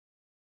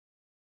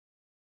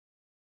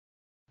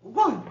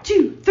1,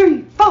 2,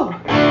 3, 4.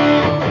 Mike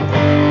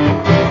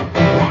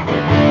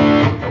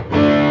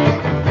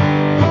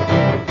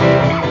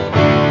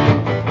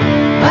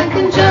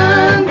and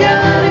John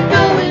got it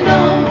going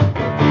on.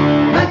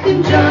 Mike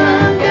and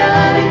John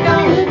got it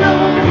going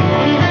on.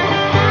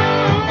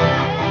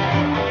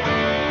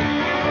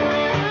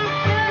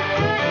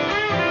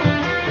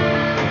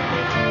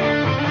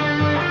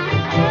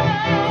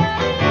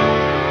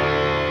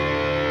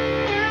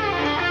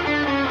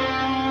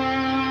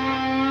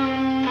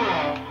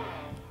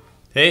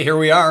 Hey, here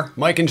we are.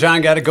 Mike and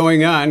John got it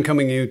going on,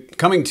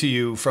 coming to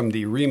you from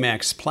the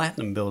Remax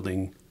Platinum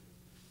Building,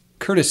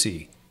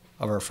 courtesy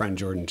of our friend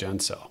Jordan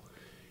Genso.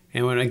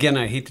 And again,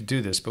 I hate to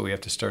do this, but we have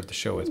to start the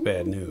show with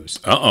bad news.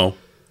 Uh-oh.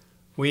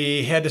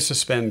 We had to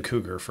suspend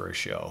Cougar for a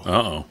show.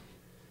 Uh-oh.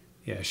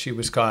 Yeah, she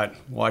was caught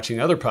watching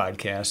other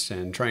podcasts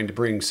and trying to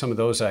bring some of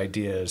those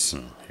ideas.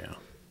 Yeah.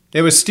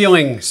 It was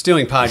stealing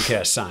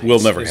podcast signs. We'll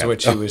never is have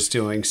what she was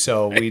doing.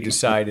 So we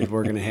decided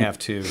we're going to have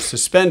to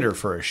suspend her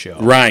for a show.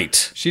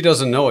 Right. She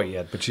doesn't know it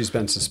yet, but she's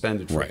been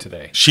suspended for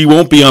today. She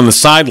won't be on the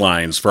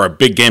sidelines for our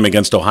big game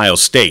against Ohio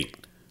State.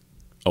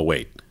 Oh,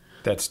 wait.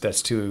 That's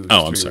 3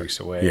 weeks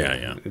away.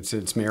 Yeah.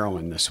 It's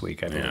Maryland this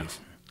week, I believe.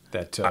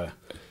 That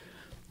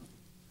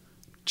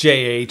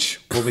JH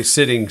will be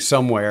sitting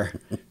somewhere,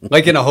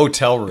 like in a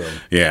hotel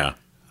room. Yeah.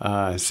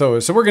 So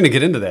we're going to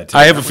get into that today.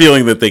 I have a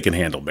feeling that they can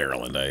handle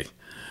Maryland.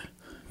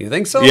 You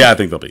think so? Yeah, I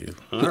think they'll be.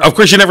 Right. Of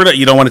course, you never know.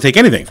 You don't want to take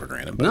anything for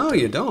granted. But, no,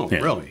 you don't,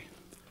 really.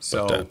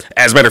 So,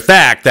 as a matter of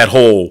fact, that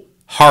whole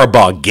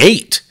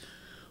HarbaughGate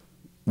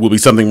will be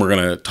something we're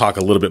going to talk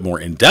a little bit more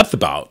in depth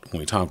about when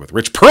we talk with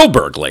Rich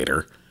Perlberg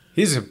later.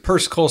 He's a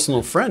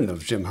personal friend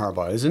of Jim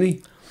Harbaugh, isn't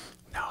he?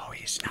 No,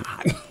 he's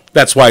not.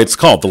 That's why it's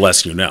called The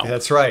Less You Know.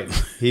 That's right.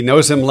 He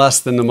knows him less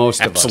than the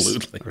most of us.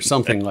 Absolutely. Or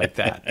something like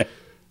that.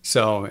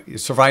 So you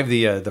survived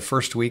the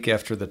first week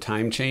after the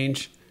time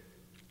change.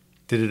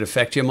 Did it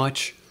affect you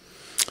much?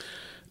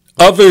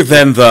 Other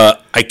than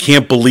I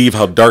can't believe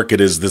how dark it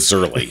is this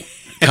early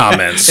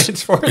comments.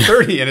 It's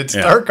 4:30 and it's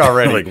dark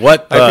already. Like,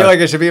 what? I feel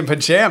like I should be in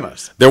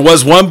pajamas. There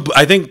was one,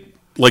 I think,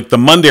 like the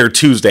Monday or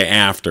Tuesday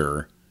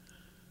after,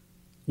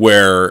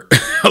 where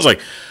I was like,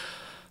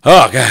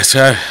 oh, guys,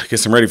 I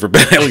guess I'm ready for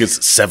bed. I look, it's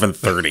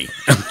 7:30.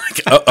 I'm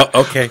like,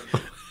 okay.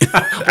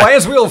 Why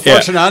is Wheel of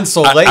Fortune on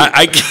so late?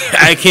 I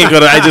can't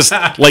go to, I just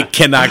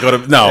cannot go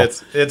to, no.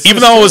 It's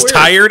even though I was weird.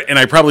 tired and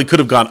I probably could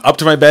have gone up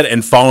to my bed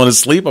and fallen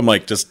asleep,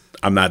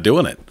 I'm not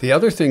doing it. The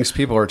other things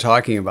people are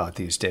talking about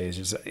these days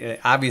is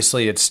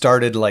obviously it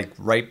started like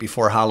right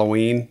before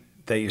Halloween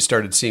that you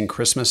started seeing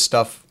Christmas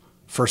stuff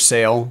for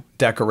sale,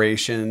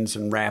 decorations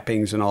and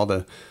wrappings and all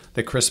the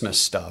Christmas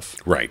stuff.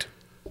 Right.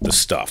 The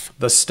stuff.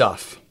 Well,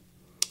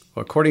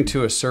 according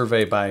to a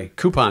survey by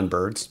Coupon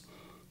Birds,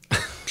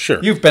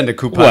 sure. You've been to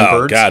Coupon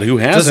Birds. God, who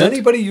hasn't? Does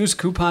anybody use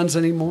coupons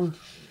anymore?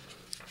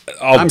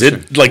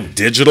 Like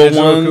digital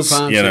ones?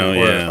 Coupons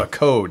or a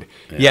code.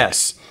 Yeah.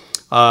 Yes.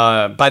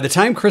 By the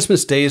time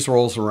Christmas Day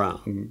rolls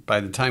around,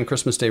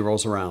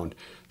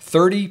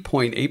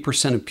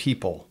 30.8% of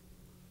people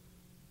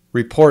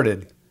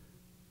reported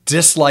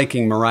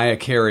disliking Mariah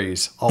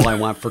Carey's All I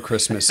Want for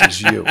Christmas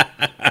Is You.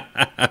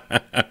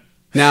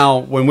 Now,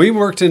 when we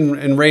worked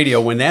in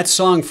radio, when that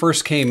song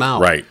first came out,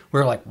 we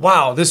were like,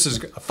 wow, this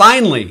is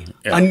finally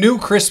a new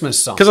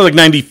Christmas song. Because it was like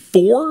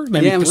 94,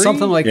 93? Yeah, it was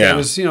something like that. It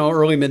was,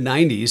 early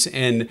mid-90s.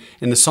 And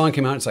the song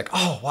came out, it's like,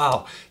 oh,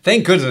 wow,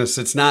 thank goodness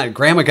it's not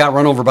Grandma Got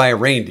Run Over by a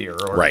Reindeer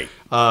or,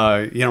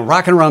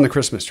 Rocking Around the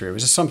Christmas Tree. It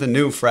was just something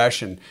new,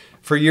 fresh. And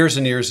for years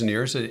and years and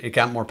years, it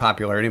got more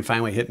popularity and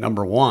finally hit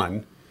number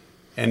one.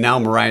 And now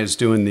Mariah's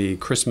doing the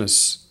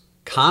Christmas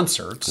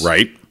concerts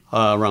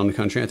around the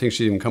country. I think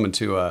she's even coming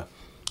to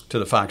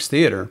the Fox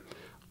Theater.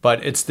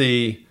 But it's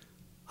the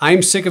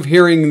I'm sick of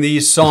hearing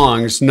these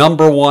songs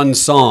number one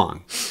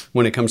song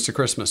when it comes to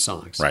Christmas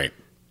songs. Right.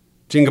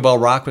 Jingle Bell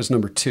Rock was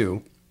number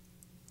 2.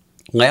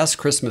 Last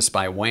Christmas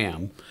by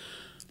Wham,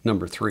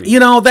 number 3.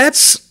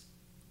 That's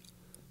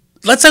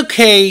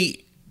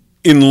okay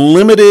in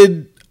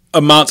limited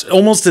amounts,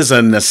 almost as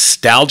a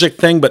nostalgic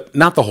thing, but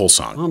not the whole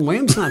song. Well,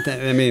 Wham's not that.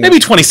 I mean, maybe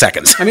 20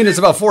 seconds. I mean, it's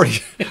about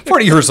 40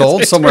 years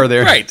old, somewhere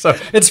there. Right. So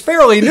it's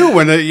fairly new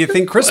when you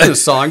think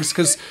Christmas songs,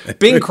 because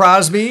Bing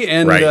Crosby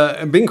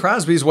and Bing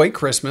Crosby's White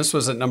Christmas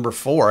was at number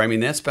 4. I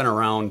mean, that's been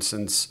around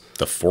since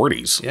the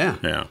 40s.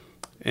 Yeah.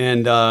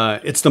 And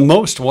it's the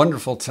most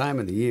wonderful time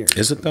of the year.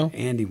 Is it, though?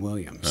 Andy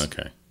Williams.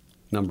 Okay.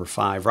 Number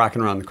 5,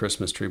 Rocking Around the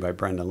Christmas Tree by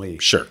Brenda Lee.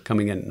 Sure.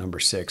 Coming in at number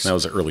 6. That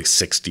was the early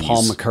 60s.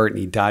 Paul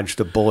McCartney dodged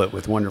the bullet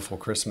with Wonderful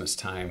Christmas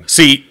Time.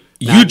 See,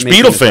 huge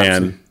Beatle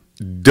fan,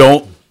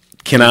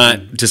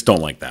 just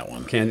don't like that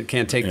one.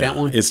 Can't take that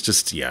one? It's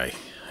just, I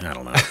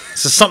don't know.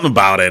 It's just something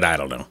about it, I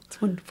don't know.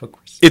 It's Wonderful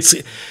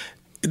Christmas.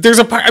 There's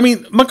a part,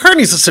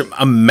 McCartney's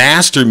a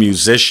master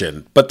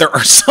musician, but there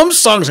are some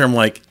songs where I'm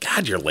like,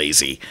 God, you're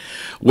lazy.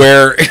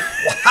 Where,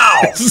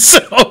 wow.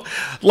 So,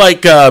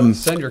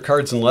 send your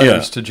cards and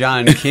letters to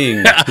John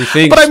King, who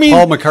thinks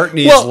Paul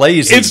McCartney is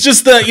lazy. It's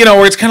just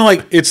where it's kind of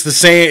like, it's the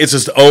same, it's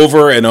just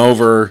over and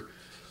over.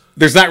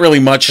 there's not really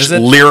much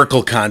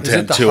lyrical content is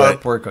it the to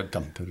harp it.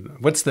 Or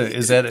what's the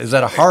is that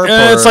a harp?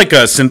 It's like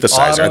a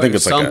synthesizer. I think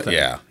it's like something.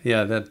 Yeah.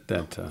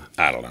 That.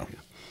 I don't know.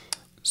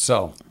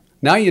 So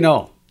now you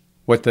know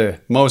what the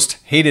most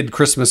hated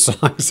Christmas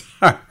songs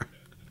are.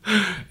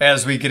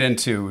 As we get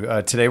into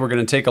today, we're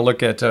going to take a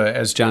look at,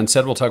 as John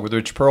said, we'll talk with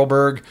Rich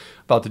Perlberg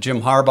about the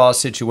Jim Harbaugh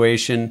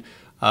situation.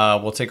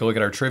 We'll take a look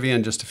at our trivia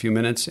in just a few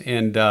minutes.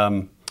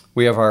 And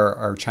we have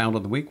our Child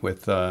of the Week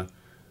with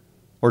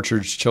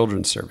Orchard's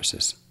Children's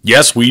Services.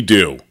 Yes, we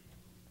do.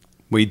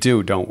 We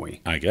do, don't we?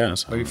 I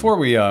guess. But before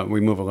we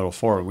move a little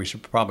forward, we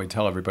should probably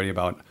tell everybody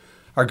about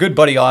our good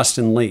buddy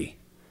Austin Lee.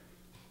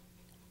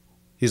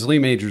 He's Lee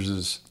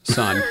Majors'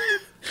 son.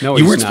 No,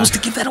 you weren't supposed to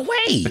give that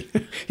away.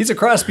 He's a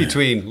cross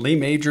between Lee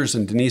Majors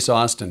and Denise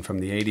Austin from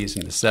the 80s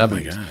and the 70s. Oh,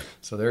 my God.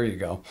 So there you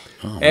go.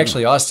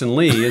 Actually, Austin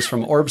Lee is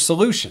from Orb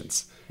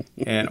Solutions.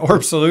 And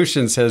Orb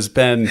Solutions has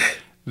been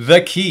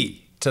the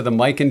key to the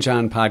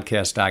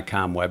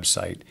MikeandJohnPodcast.com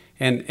website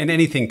and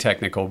anything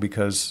technical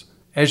because,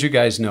 as you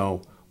guys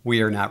know,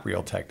 we are not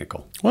real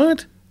technical.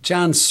 What?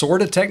 John's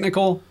sort of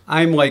technical.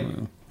 I'm like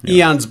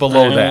eons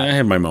below that. I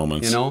had my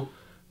moments. You know?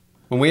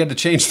 When we had to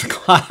change the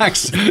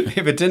clocks,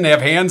 if it didn't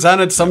have hands on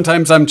it,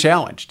 sometimes I'm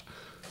challenged.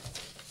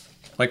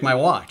 Like my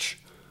watch.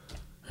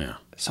 Yeah.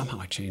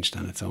 Somehow it changed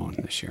on its own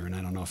this year, and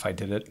I don't know if I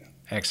did it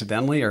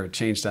accidentally or it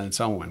changed on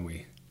its own when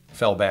we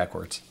fell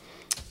backwards.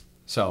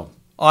 So,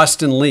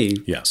 Austin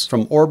Lee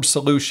from Orb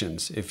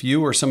Solutions. If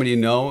you or somebody you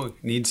know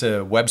needs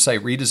a website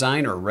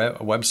redesign or a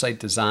website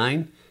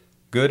design,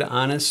 good,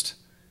 honest,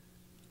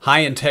 high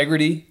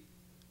integrity,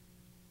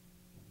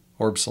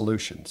 Orb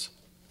Solutions.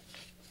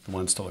 The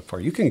ones to look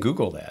for. You can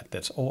Google that.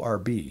 That's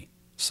ORB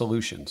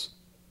Solutions.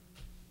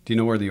 Do you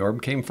know where the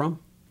orb came from?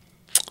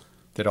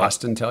 Did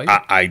Austin tell you?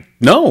 I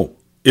no.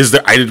 Is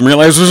there? I didn't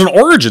realize there was an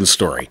origin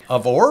story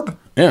Of orb?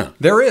 Yeah.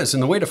 There is,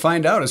 and the way to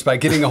find out is by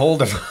getting a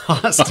hold of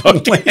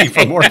Austin Lee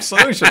from Orb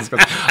Solutions.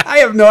 'Cause I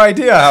have no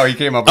idea how he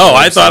came up with Oh, Orb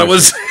I thought it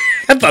Solutions. was.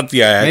 I thought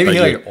Maybe he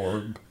you, like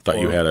orb. thought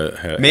you orb. had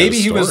a. Maybe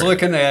a he was story.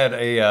 looking at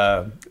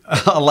a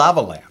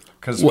lava lamp.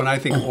 Because when I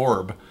think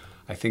orb,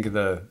 I think of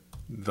the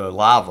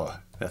lava.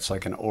 That's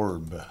like an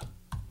orb,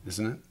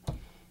 isn't it?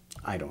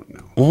 I don't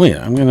know. Oh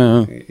yeah, I'm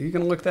gonna. Are you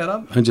gonna look that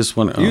up? I just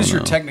want to Use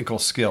your technical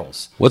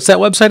skills. What's that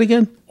website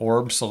again?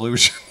 Orb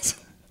Solutions.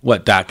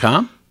 What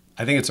 .com?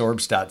 I think it's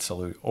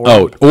orbs.solutions.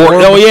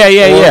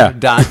 Yeah.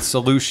 Dot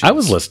solutions. I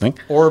was listening.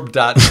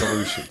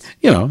 Orb.solutions.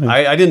 You know,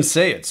 I didn't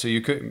say it, so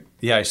you couldn't.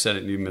 Yeah, I said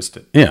it and you missed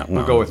it. yeah,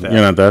 We'll go with that. You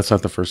know, that's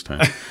not the first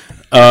time.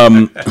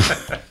 We're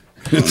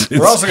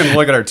also going to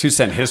look at our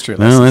 2-cent history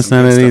lesson. No, that's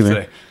not it either.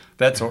 Today.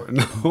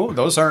 No,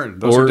 those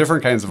aren't. Those are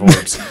different kinds of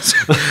orbs.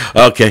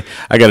 Okay,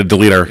 I got to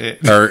delete our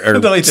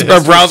Delete the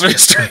our browser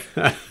history.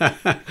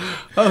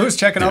 Well, who's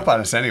checking up on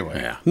us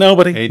anyway? Yeah,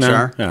 nobody.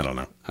 HR? No, I don't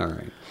know. All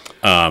right.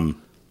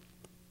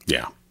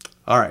 Yeah.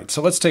 All right,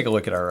 so let's take a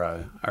look at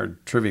our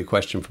trivia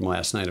question from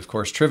last night. Of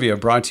course, trivia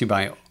brought to you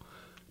by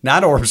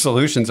not Orb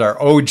Solutions,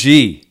 our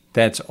OG.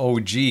 That's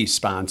OG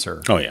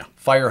sponsor. Oh, yeah.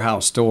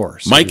 Firehouse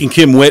Doors. Mike and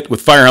Kim Witt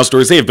with Firehouse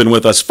Doors. They have been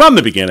with us from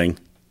the beginning,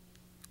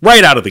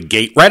 right out of the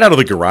gate, right out of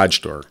the garage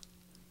door.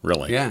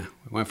 Really. Yeah,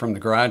 we went from the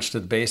garage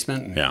to the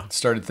basement and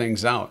started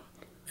things out.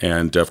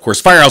 And, of course,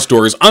 Firehouse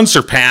Doors,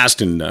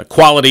 unsurpassed in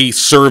quality,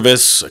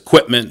 service,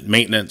 equipment,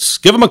 maintenance.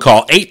 Give them a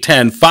call,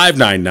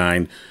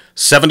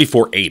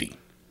 810-599-7480.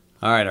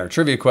 All right, our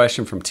trivia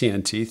question from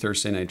TNT,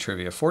 Thursday Night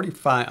Trivia.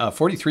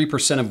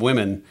 43% of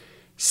women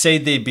say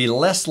they'd be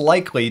less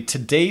likely to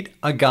date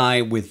a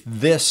guy with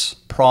this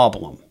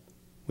problem.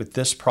 With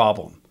this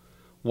problem.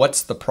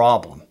 What's the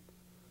problem?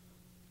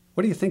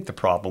 What do you think the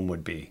problem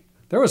would be?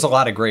 There was a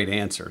lot of great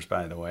answers,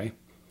 by the way.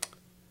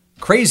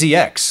 Crazy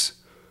X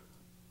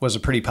was a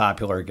pretty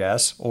popular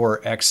guess,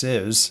 or X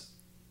is.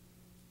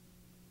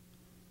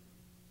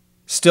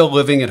 Still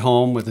living at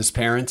home with his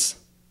parents.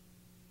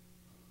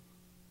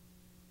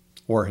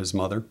 Or his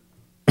mother.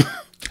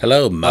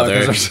 Hello,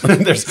 mother.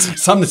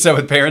 There's some that said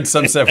with parents,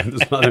 some said with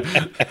his mother.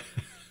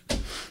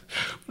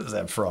 What is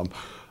that from?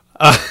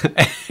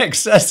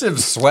 Excessive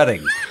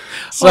sweating.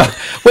 So,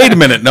 wait a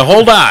minute. Now,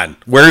 hold on.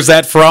 Where's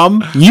that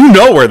from? You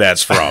know where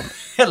that's from.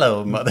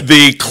 Hello, mother.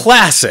 The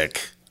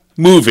classic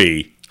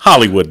movie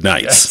Hollywood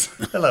Nights.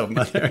 Yes. Hello,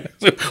 mother.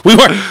 We're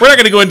not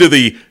going to go into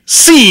the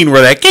scene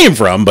where that came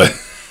from, but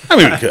I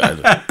mean, we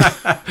could.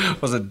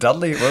 Was it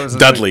Dudley? What was it?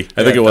 Dudley.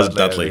 I think it was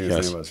Dudley.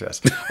 Yes. It was, yes.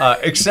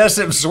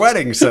 Excessive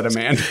sweating, said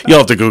Amanda. You'll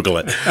have to Google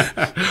it.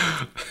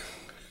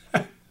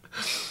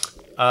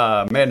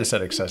 Amanda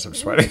said excessive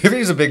sweating. If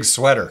he's a big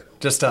sweater,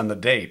 just on the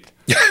date.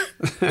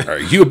 Are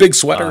you a big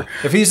sweater?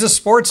 If he's a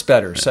sports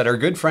bettor, said our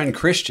good friend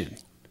Christian,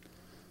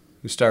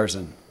 who stars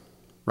in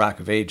Rock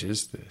of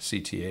Ages, the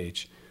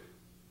CTH.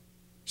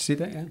 See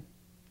that yet?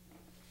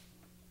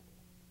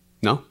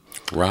 No?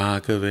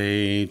 Rock of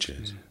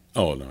Ages.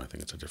 Oh, no, I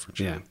think it's a different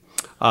show.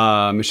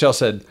 Yeah. Michelle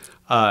said,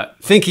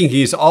 thinking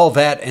he's all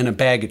that and a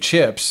bag of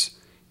chips,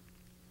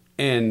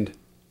 and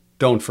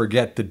don't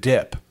forget the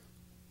dip.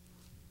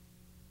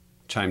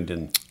 Chimed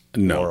in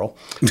Laurel.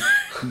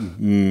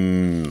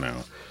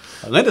 No.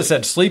 Linda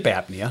said sleep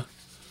apnea.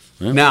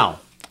 Now,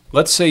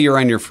 let's say you're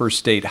on your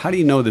first date. How do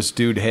you know this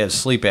dude has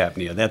sleep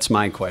apnea? That's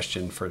my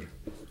question for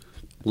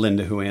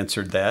Linda, who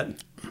answered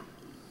that.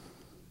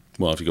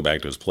 Well, if you go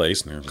back to his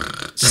place and there's a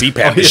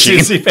CPAP machine.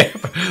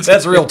 CPAP.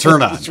 That's a real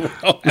turn on.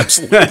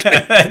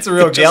 Absolutely. That's a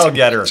real gal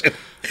getter.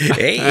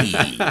 Hey.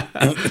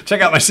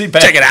 Check out my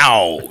CPAP. Check it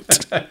out.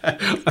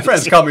 My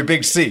friends call me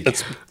Big C.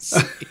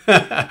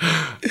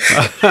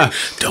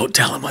 Don't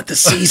tell him what the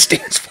C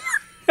stands for.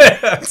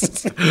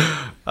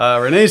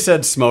 Renee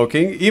said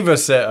smoking. Eve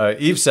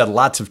said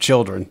lots of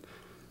children.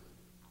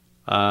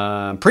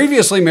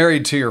 Previously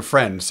married to your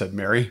friend, said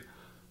Mary.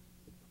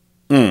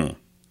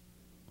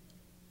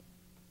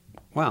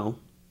 Well,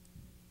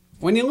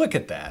 when you look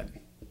at that,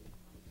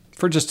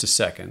 for just a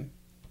second,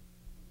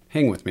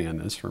 hang with me on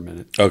this for a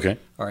minute. Okay.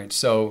 All right,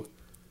 so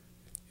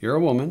you're a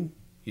woman.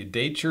 You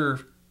date your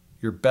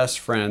best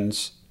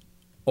friend's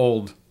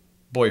old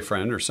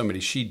boyfriend or somebody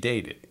she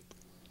dated.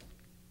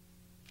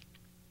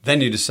 Then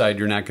you decide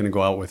you're not going to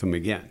go out with him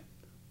again.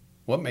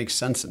 What makes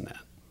sense in that?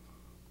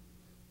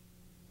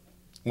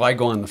 Why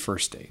go on the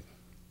first date?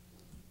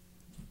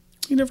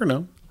 You never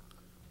know.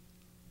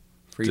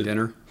 Free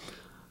dinner.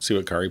 See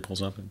what car he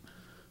pulls up in.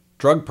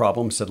 Drug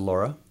problem, said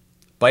Laura.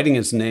 Biting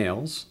his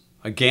nails.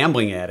 A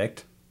gambling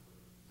addict,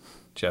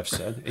 Jeff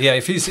said. Yeah,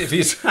 if he's Bet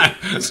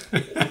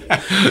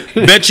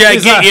you I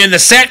get you in the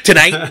sack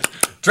tonight.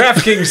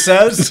 DraftKings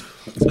says,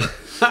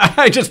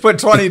 I just put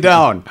 20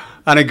 down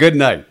on a good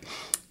night.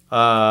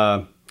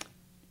 Karen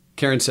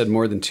said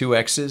more than 2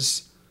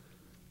 X's.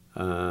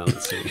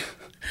 Let's see.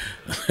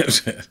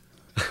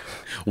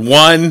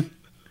 1.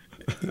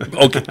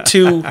 Okay,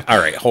 2. All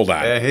right, hold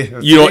on.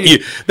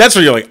 That's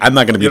where you're like, I'm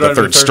not going to be the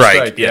third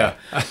strike. Yeah.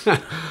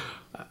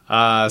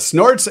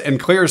 Snorts and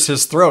clears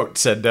his throat,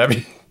 said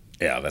Debbie.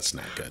 Yeah, that's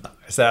not good.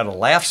 Is that a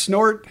laugh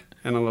snort?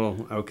 And a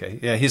little, okay.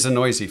 Yeah, he's a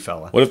noisy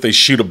fella. What if they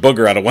shoot a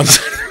booger out of one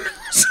side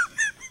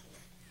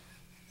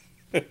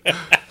of their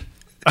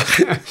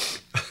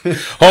nose?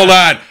 Hold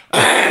on.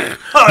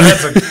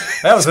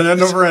 That was an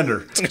end over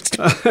ender. Did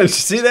you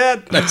see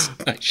that? That's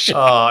not shit.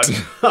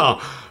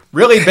 No.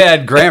 Really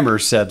bad grammar,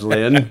 said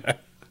Lynn.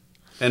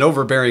 An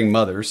overbearing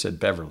mother, said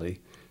Beverly.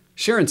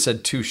 Sharon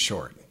said too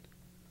short.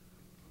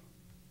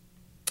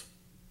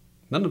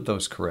 None of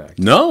those correct.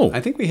 No. I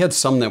think we had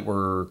some that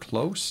were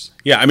close.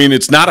 Yeah, I mean,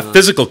 it's not a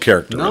physical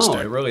characteristic.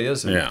 No, it really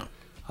isn't. Yeah.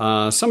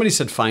 Somebody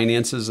said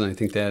finances, and I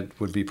think that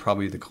would be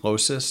probably the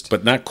closest.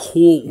 But not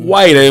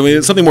quite. I mean,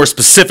 it's something more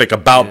specific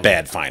about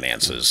bad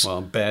finances.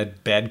 Well,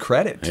 bad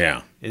credit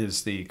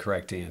is the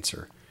correct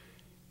answer.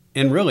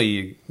 And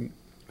really,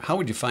 how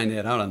would you find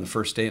that out on the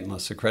first date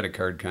unless the credit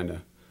card kind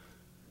of,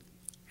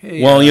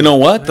 hey, well, you know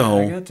what,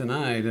 though? I got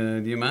denied.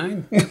 Do you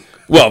mind?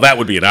 Well, that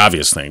would be an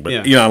obvious thing. But,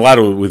 a lot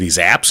of with these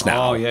apps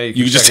now, you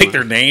can just take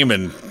their name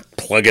and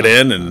plug it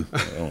in and,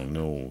 oh,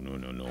 no.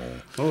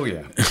 Oh,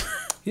 yeah.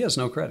 He has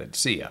no credit.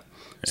 See ya. Yeah.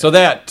 So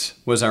that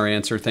was our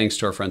answer. Thanks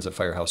to our friends at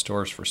Firehouse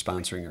Doors for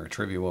sponsoring our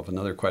trivia. We'll have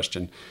another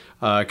question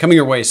coming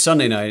your way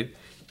Sunday night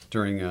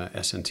during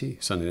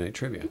SNT, Sunday Night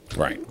Trivia.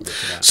 Right.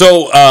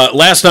 So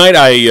last night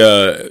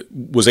I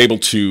was able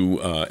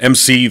to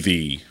MC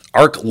the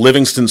Ark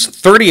Livingston's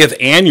 30th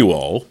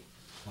annual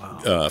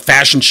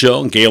fashion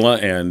show and gala,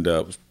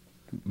 and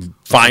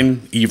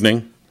fine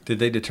evening. Did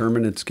they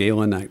determine it's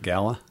gala, not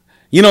gala?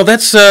 You know,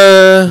 that's...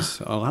 a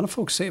lot of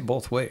folks say it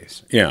both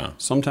ways. Yeah.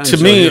 Sometimes... To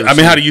me, I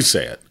mean, how do you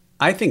say it?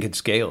 I think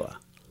it's gala.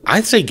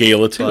 I'd say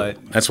gala, too.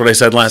 But that's what I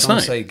said last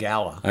night. Some say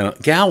gala.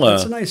 Gala.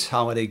 It's a nice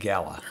holiday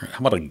gala. How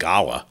about a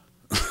gala?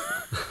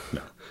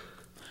 No.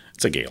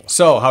 It's a gala.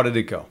 So, how did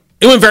it go?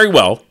 It went very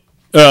well.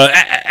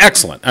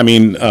 Excellent. I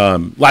mean,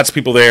 lots of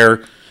people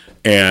there.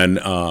 And,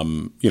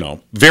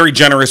 very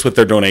generous with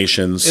their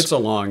donations. It's a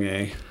long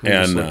A. I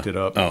just looked it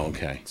up. Oh,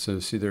 okay. So,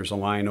 see, there's a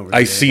line over there.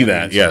 I see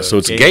that, yeah. So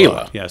it's a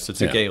gala. Yes,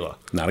 it's a gala.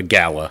 Not a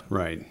gala.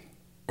 Right.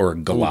 Or a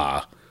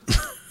gala.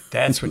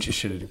 That's what you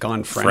should have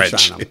gone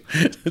French on them.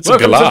 It's a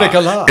gala. To the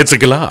gala. It's a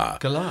gala.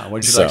 Gala.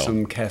 Would you like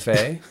some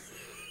cafe?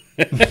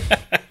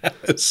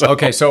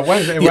 Okay, so it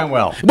went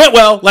well. It went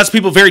well. Lots of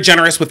people very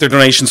generous with their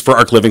donations for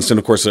Ark Livingston,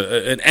 of course,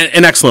 an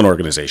excellent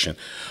organization.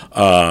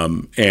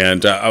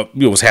 And I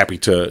was happy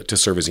to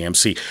serve as the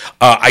MC.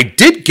 I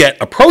did get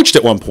approached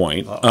at one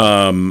point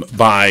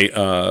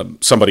by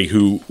somebody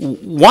who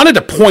wanted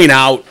to point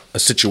out a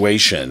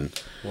situation,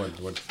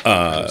 What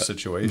kind of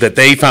situation? that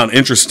they found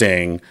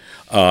interesting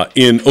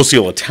in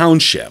Oceola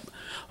Township.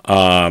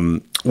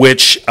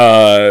 Which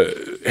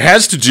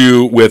has to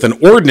do with an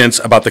ordinance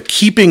about the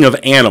keeping of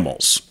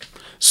animals.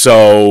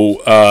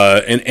 So,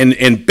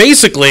 and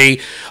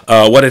basically,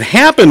 what had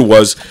happened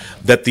was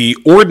that the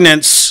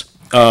ordinance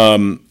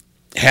they'd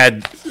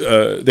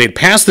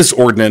passed this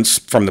ordinance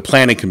from the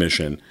Planning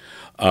Commission,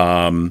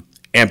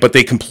 but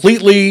they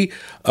completely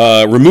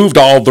removed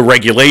all the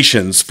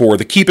regulations for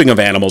the keeping of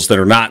animals that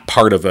are not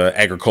part of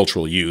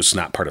agricultural use,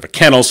 not part of a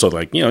kennel. So,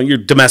 like, your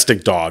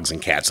domestic dogs and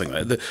cats,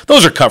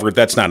 those are covered.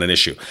 That's not an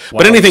issue.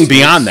 But anything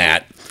beyond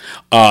that,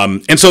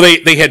 and so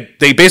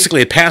they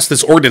basically had passed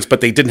this ordinance,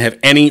 but they didn't have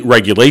any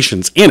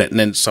regulations in it. And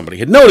then somebody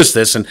had noticed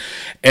this, and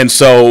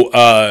so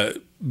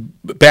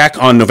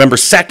back on November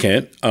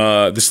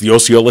 2nd, this is the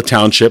Oceola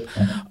Township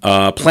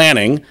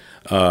Planning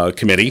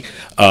Committee.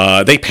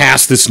 They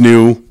passed this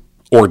new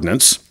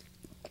ordinance.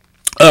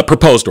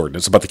 Proposed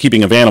ordinance about the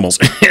keeping of animals.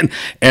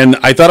 and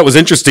I thought it was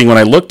interesting when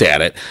I looked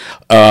at it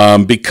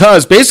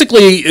because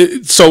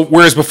basically, so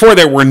whereas before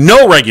there were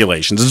no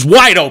regulations, it's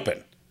wide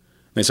open.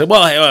 They said,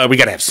 well, we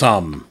got to have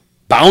some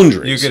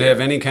boundaries. You could have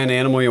any kind of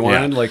animal you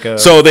wanted, like a.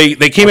 So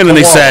they came in and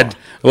they said,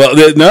 well,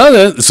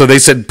 no. So they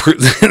said,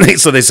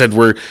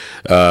 we're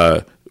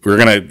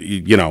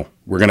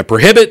gonna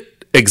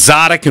prohibit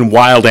exotic and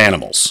wild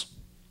animals.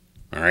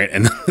 All right,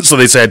 and so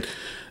they said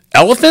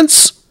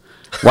elephants,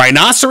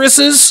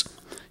 rhinoceroses,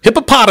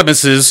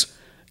 hippopotamuses,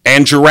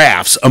 and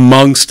giraffes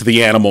amongst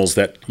the animals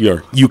that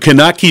you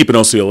cannot keep in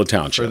Osceola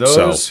Township. For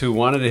those who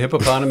wanted a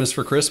hippopotamus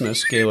for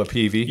Christmas, Gayla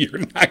Peavy, you're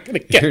not going to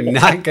get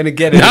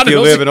it. If you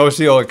live in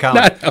Osceola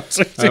County,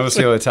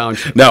 Osceola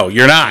Township. No,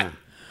 you're not.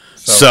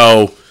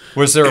 So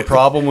was there a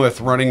problem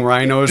with running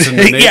rhinos in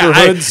the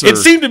neighborhoods? It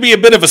seemed to be a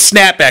bit of a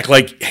snapback.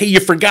 Like, hey, you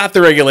forgot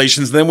the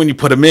regulations. And then when you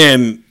put them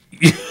in,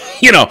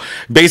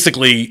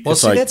 basically. Well,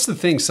 see, that's the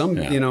thing.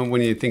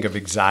 When you think of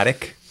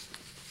exotic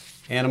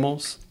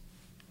animals,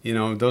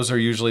 those are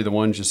usually the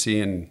ones you see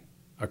in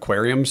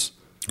aquariums.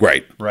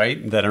 Right.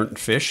 That aren't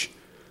fish.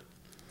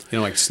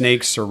 Like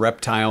snakes or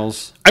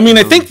reptiles. I mean,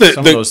 I think that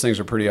some of those things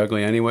are pretty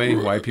ugly anyway.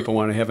 Why people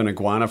want to have an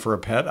iguana for a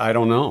pet, I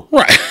don't know.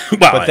 Right. Well,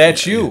 but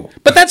that's you.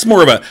 But that's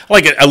more of a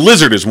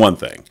lizard is one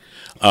thing.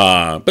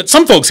 But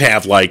some folks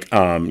have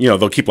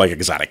they'll keep like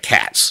exotic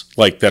cats,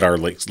 like that are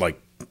like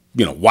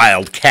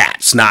wild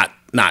cats, not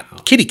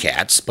kitty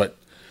cats, but.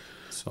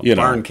 So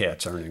barn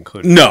cats aren't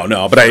included.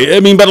 No, but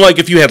I mean, but like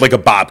if you had like a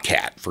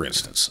bobcat, for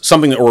instance,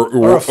 something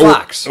or a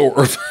fox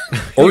or a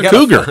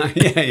cougar.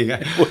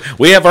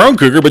 We have our own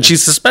cougar, but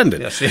she's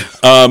suspended. Yes.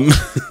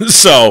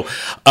 So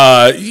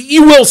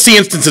you will see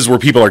instances where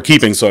people are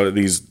keeping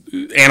these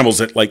animals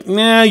that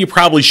you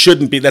probably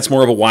shouldn't be. That's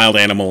more of a wild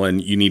animal,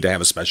 and you need to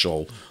have a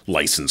special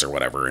license or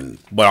whatever, and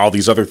all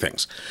these other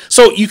things.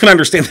 So you can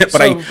understand that,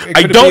 but I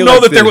don't know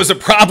that there was a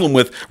problem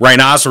with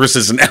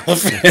rhinoceroses and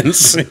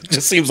elephants. It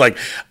just seems like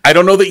I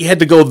don't know that you had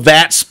to go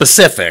that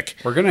specific.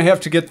 We're going to have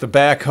to get the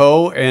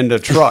backhoe and a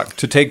truck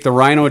to take the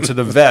rhino to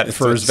the vet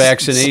for his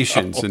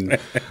vaccinations.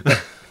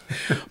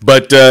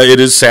 But it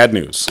is sad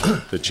news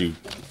that you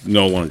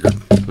no longer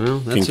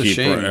can keep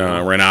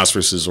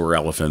rhinoceroses or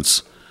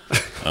elephants.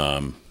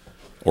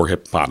 Or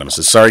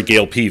hippopotamuses. Sorry,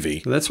 Gail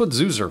Peavy. That's what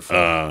zoos are for.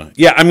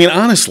 I mean,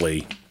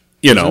 honestly,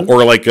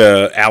 or like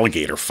a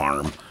alligator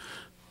farm.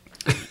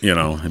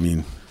 I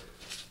mean,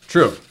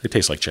 true. They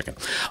taste like chicken.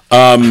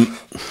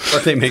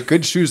 But they make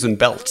good shoes and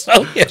belts.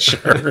 Oh yeah,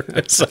 sure.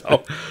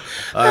 So,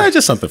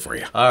 just something for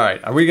you. All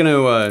right, are we going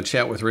to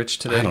chat with Rich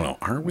today? I don't know.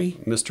 Are we,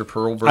 Mr.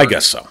 Perlberg? I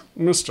guess so.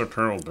 Mr.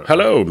 Perlberg.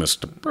 Hello,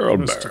 Mr.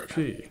 Perlberg. Mr.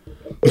 P.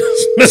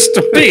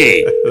 Mr.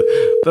 P.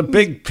 The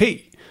Big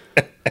P.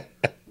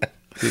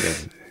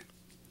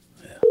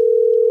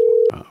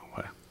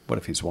 What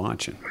if he's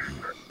watching?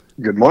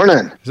 Good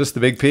morning. Is this the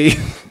Big P?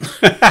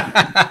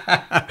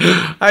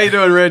 How you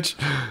doing, Rich?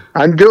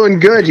 I'm doing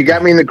good. You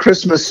got me in the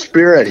Christmas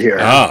spirit here.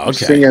 Oh,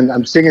 okay.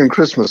 I'm singing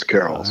Christmas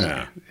carols.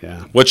 Yeah.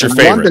 What's your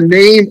favorite?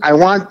 I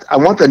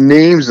want the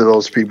names of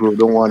those people who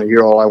don't want to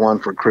hear "All I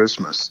Want for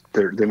Christmas."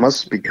 They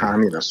must be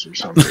communists or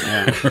something.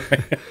 Yeah.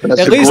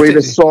 That's the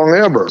greatest song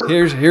ever.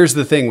 Here's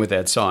the thing with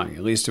that song.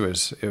 At least it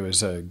was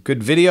a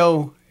good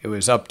video. It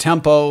was up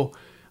tempo.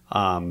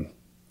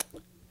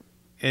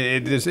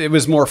 It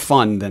was more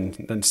fun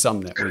than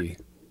some that we.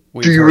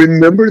 Do you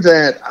remember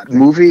that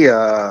movie?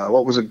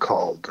 What was it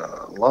called?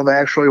 Love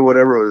Actually,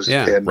 whatever it was.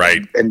 Yeah,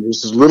 right. And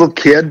there's this little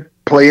kid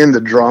playing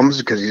the drums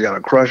because he's got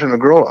a crush on a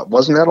girl.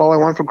 Wasn't that All I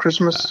Want for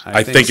Christmas?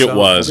 I think so. It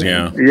was.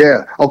 Yeah.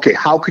 Yeah. Okay.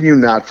 How can you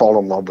not fall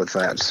in love with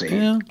that scene?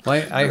 Yeah.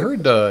 Well, I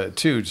heard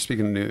too.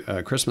 Speaking of new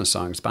Christmas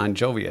songs, Bon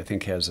Jovi I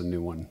think has a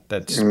new one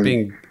that's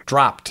being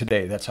dropped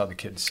today. That's how the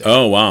kids say.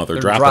 Oh wow,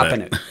 they're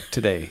dropping it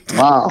today.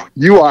 Wow,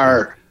 you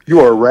are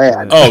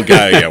rad. Oh,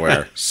 God, yeah,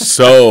 we're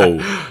so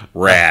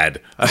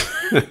rad. But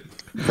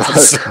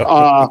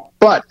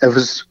it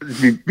was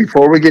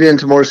before we get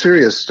into more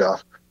serious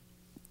stuff.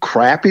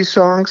 Crappy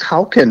songs.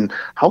 How can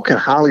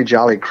Holly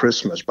Jolly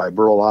Christmas by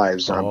Burl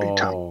Ives not be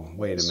top? Oh,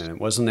 wait a minute.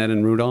 Wasn't that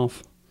in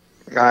Rudolph?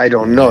 I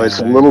don't know. It's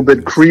a little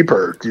bit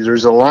creeper.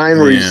 There's a line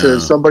where he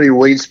says, "Somebody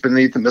waits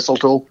beneath the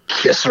mistletoe.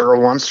 Kiss her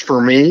once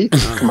for me."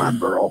 Come on,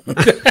 Burl.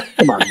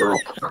 Come on, Burl.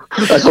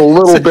 That's a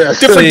little bit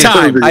different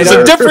time. It's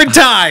a different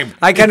time.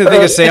 I kind of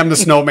think of Sam the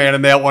Snowman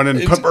in that one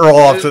and put Burl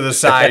off to the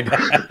side.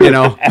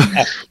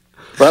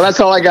 Well,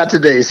 that's all I got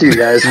today. See you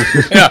guys.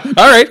 Yeah.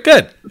 All right.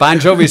 Good. Bon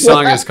Jovi's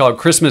song is called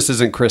 "Christmas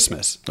Isn't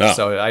Christmas." Oh.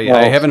 So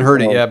I haven't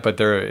heard it yet, but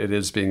it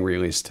is being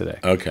released today.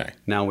 Okay.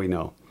 Now we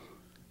know.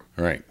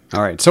 Right.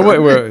 All right. So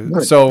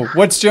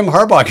what's Jim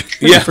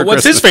Harbaugh?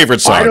 What's his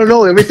favorite song? I don't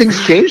know. Everything's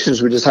changed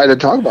since we decided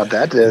to talk about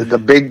that. The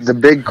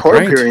big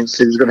court appearance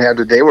he was going to have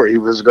today, where he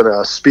was going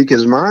to speak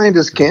his mind,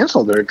 is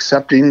canceled. They're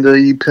accepting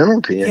the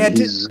penalty.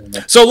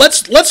 So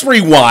let's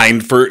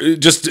rewind for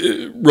just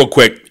real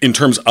quick in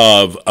terms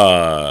of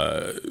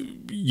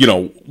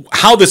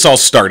how this all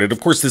started. Of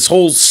course, this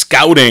whole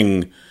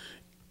scouting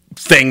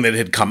thing that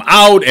had come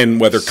out, and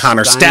whether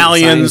Connor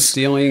Stallions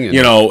stealing,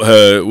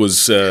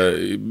 was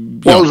it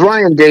was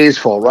Ryan Day's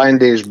fault. Ryan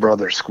Day's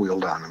brother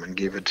squealed on him and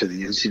gave it to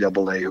the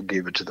NCAA, who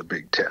gave it to the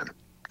Big Ten.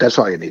 That's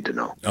all you need to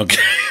know.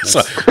 Okay, so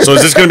is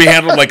this going to be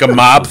handled like a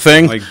mob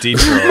thing? Like deep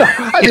throat.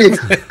 I mean,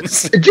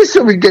 just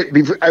so we get,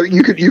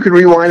 you can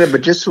rewind it,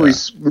 but just so we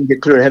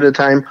get clear ahead of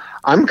time,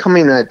 I'm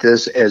coming at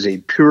this as a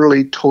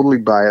purely, totally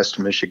biased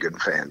Michigan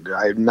fan.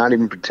 I'm not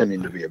even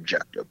pretending to be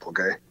objective.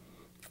 Okay.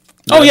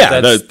 Oh yeah,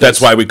 that's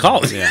why we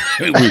call it. Yeah,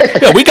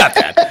 we got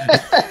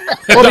that.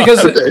 Well,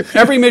 because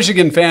every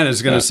Michigan fan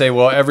is going to say,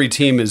 "Well, every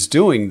team is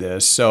doing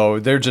this, so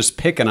they're just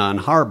picking on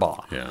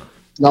Harbaugh." Yeah.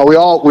 No, we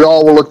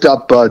all looked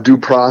up due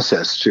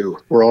process too.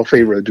 We're all in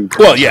favor of due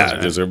process. Well, yeah,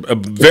 there's a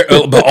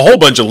whole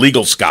bunch of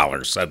legal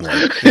scholars suddenly.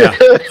 Yeah,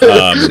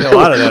 a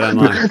lot of that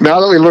online. Now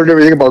that we learned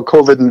everything about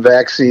COVID and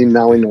vaccine,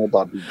 now we know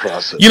about due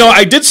process.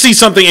 I did see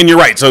something, and you're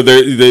right. So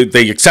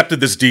they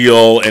accepted this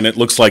deal, and it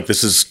looks like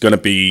this is going to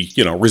be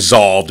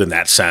resolved in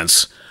that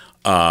sense.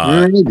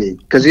 Maybe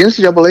because the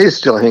NCAA is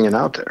still hanging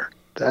out there.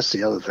 That's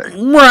the other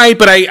thing. Right,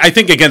 but I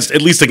think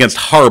at least against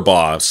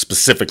Harbaugh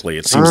specifically,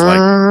 it seems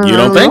like you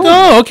don't think,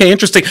 oh, okay,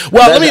 interesting.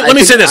 Well, let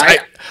me say this.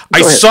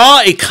 I saw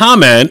a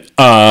comment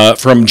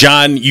from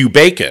John U.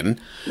 Bacon,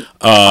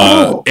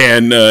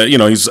 and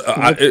he's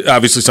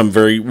obviously some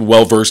very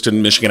well-versed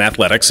in Michigan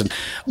athletics, and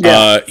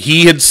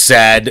he had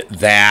said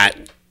that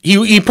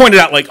he pointed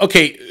out, like,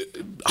 okay,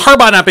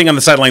 Harbaugh not being on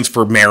the sidelines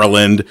for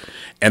Maryland,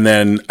 and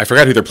then I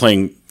forgot who they're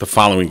playing the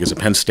following week. Is it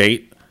Penn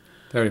State?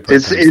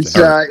 It's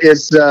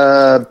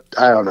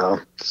I don't know,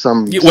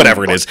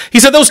 whatever it is. He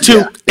said those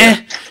two.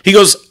 He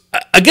goes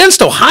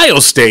against Ohio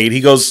State.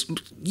 He goes,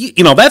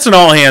 that's an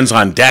all hands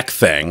on deck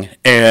thing,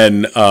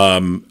 and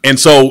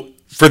so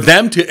for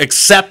them to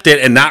accept it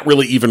and not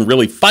really even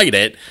really fight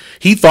it,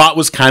 he thought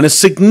was kind of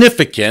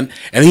significant,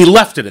 and he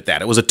left it at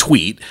that. It was a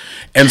tweet,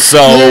 and so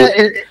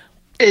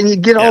and you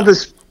get all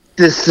this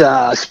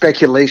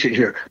speculation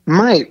here.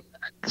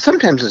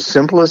 Sometimes the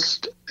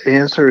simplest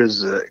answer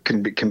is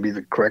can be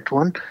the correct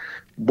one.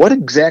 What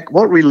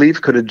relief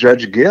could a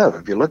judge give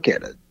if you look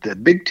at it? The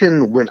Big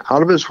Ten went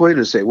out of its way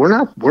to say we're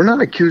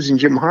not accusing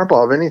Jim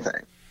Harbaugh of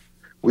anything.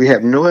 We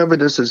have no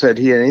evidence that said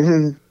he had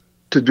anything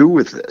to do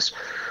with this.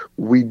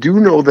 We do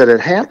know that it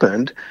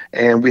happened,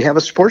 and we have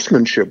a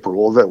sportsmanship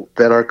rule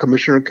that our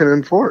commissioner can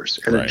enforce.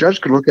 And a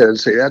judge can look at it and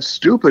say that's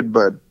stupid,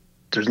 but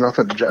there's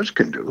nothing the judge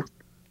can do.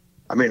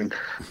 I mean,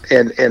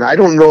 and I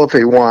don't know if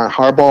they want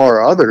Harbaugh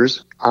or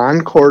others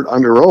on court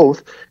under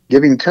oath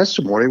giving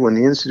testimony when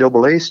the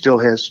NCAA still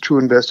has 2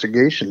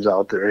 investigations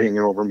out there hanging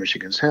over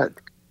Michigan's head.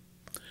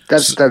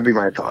 That'd be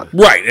my thought.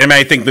 Right, and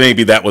I think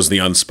maybe that was the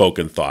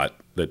unspoken thought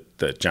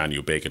that John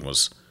U. Bacon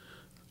was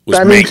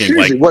making.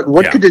 Seriously,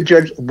 what could the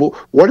judge?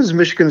 What is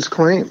Michigan's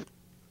claim?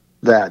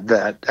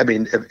 That I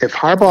mean, if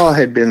Harbaugh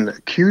had been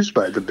accused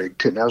by the Big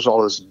Ten, that was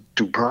all this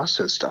due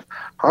process stuff.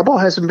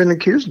 Harbaugh hasn't been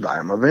accused by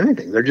them of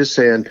anything. They're just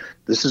saying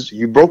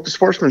you broke the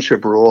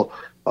sportsmanship rule.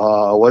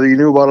 Whether you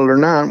knew about it or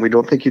not, we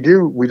don't think you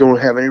do. We don't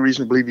have any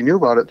reason to believe you knew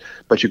about it,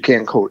 but you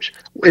can't coach,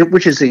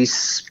 which is a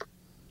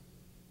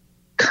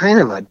kind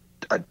of a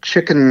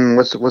chicken.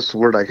 What's the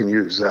word I can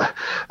use?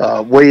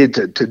 Way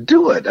to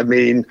do it. I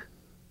mean,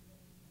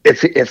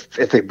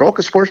 if they broke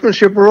a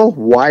sportsmanship rule,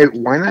 why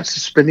not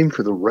suspend him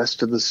for the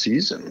rest of the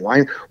season?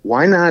 Why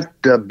not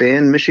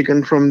ban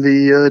Michigan from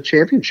the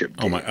championship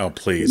game?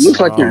 Please! It looks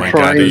like you're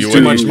trying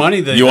too much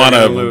money that you want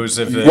to lose.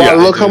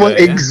 Look how much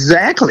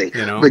exactly.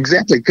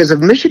 Exactly, because if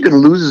Michigan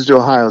loses to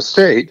Ohio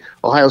State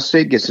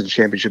gets to the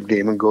championship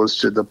game and goes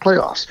to the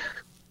playoffs,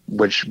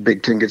 which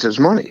Big Ten gets its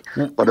money.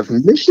 But if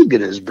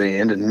Michigan is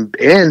banned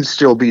and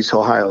still beats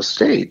Ohio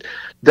State,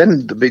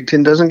 then the Big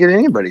Ten doesn't get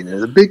anybody there.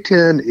 The Big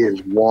Ten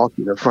is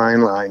walking a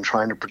fine line,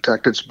 trying to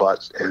protect its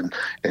butt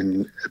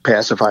and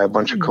pacify a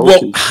bunch of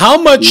coaches. Well,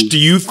 how much do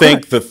you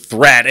think the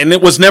threat, and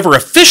it was never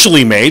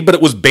officially made, but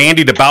it was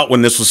bandied about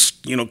when this was,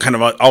 kind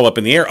of all up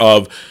in the air,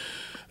 of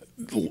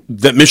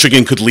that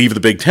Michigan could leave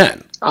the Big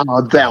Ten?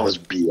 Oh, that was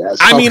BS.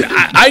 I mean,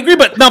 I agree,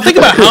 but now think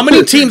about how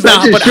many teams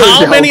now, but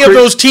how many of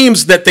those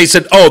teams that they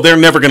said, oh, they're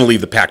never going to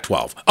leave the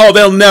Pac-12. Oh,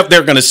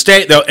 they're going to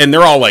stay, and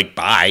they're all like,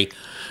 bye.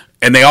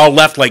 And they all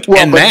left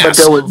en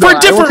masse for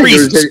different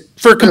reasons,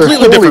 for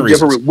completely different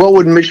reasons. What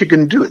would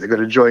Michigan do? They're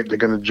going to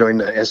join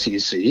the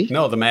SEC.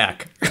 No, the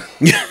MAC.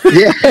 Yeah,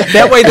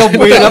 that way they'll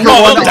be number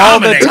one all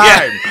the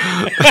time.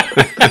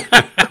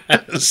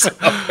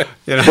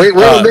 Wait,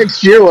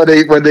 next year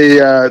when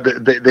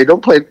they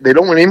don't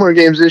win any more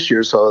games this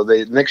year. So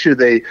next year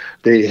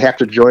they have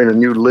to join a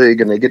new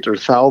league and they get their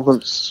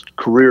 1,000th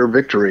career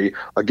victory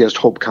against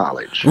Hope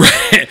College.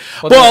 Right.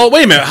 Well,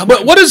 wait a minute.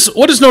 What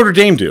does Notre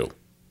Dame do?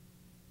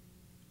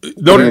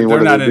 No, I mean, what They're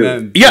do not they in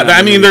do? that. yeah,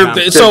 I mean,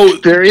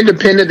 They're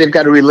independent. They've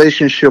got a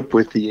relationship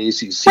with the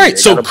ACC. right. They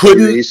So gotta play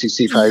couldn't the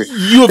ACC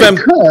U of M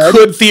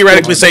could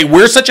theoretically say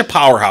we're such a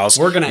powerhouse,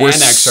 We're gonna we're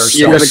annex ourselves.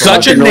 You we're got to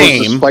such a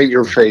name. Spite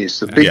your face.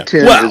 The Big Yeah.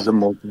 Ten Well, is the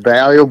most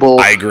valuable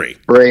I agree.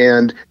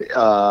 brand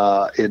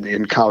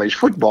in college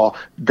football.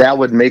 That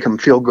would make them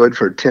feel good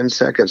for 10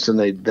 seconds, and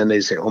then they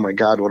say, "Oh my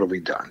God, what have we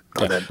done?"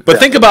 But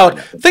think about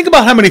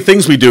how many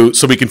things we do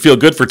so we can feel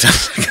good for 10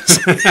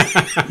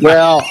 seconds.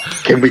 Well,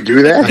 can we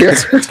do that here?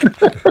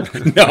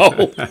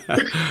 No,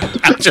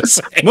 I'm just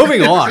saying.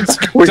 Moving on.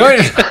 We're So,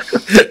 and,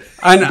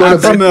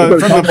 from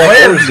the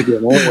players.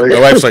 again, won't we? My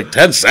wife's like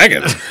 10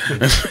 seconds.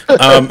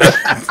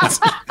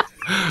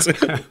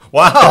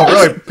 Wow,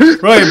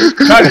 really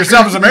caught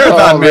yourself as a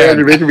marathon Oh man, man.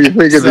 you're making me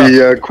think of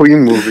the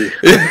Queen movie.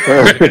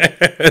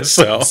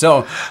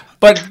 So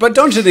But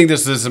don't you think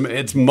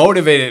it's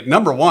motivated?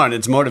 Number one,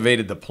 it's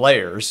motivated the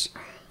players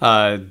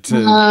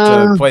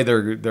to play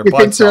their You think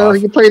butts so?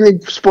 off. You play any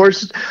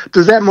sports?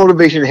 Does that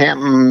motivation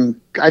happen?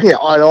 I think it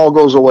all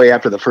goes away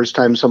after the first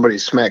time somebody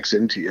smacks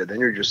into you. Then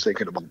you're just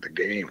thinking about the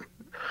game.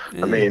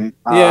 I mean,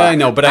 Yeah, I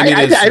know, but I mean,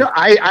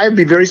 I'd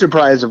be very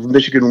surprised if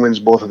Michigan wins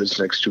both of its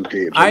next two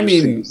games. I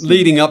mean,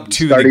 leading up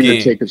to the starting to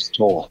game, take its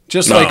toll.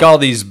 just No. like all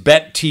these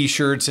bet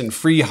T-shirts and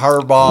free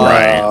Harbaugh,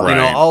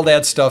 Right. all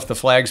that stuff. The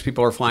flags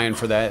people are flying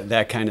for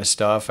that kind of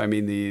stuff. I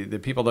mean, the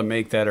people that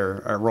make that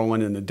are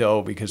rolling in the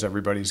dough because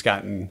everybody's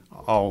gotten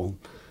all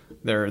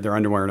their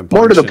underwear in a bunch.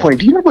 More to the and- point,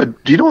 do you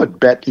know what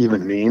bet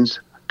even means?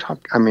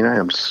 I mean, I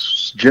am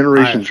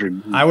generations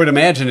removed. I would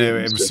imagine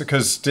it was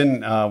because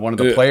didn't one of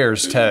the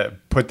players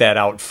put that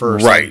out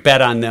first? Right. Like,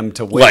 bet on them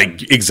to win.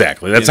 like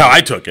exactly. That's how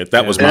I took it.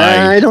 That was I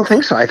my don't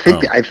think so. I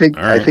think All right,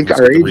 our let's age get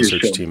the is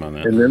research shown. team on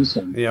that. And then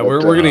some. Yeah,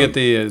 But, we're gonna get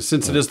the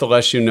since it is the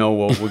less you know,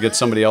 we'll get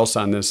somebody else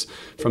on this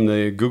from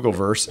the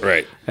Googleverse,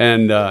 Right.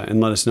 And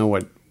let us know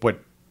what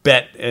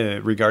bet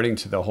regarding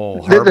to the whole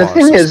The Harbaugh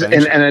thing is,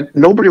 suspension. and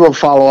nobody will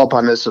follow up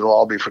on this. It'll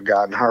all be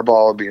forgotten.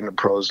 Harbaugh will be in the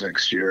pros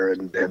next year,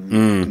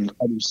 and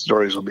other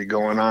stories will be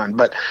going on.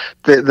 But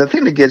the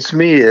thing that gets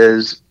me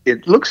is,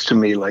 it looks to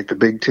me like the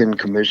Big Ten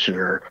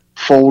commissioner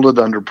folded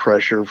under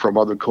pressure from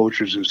other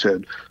coaches who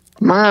said,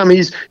 "Mom,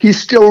 he's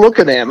still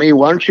looking at me.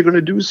 Why aren't you going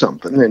to do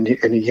something?" And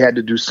he had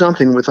to do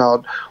something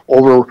without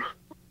overreaching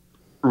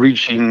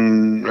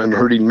and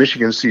hurting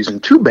Michigan's season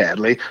too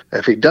badly.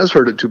 If he does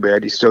hurt it too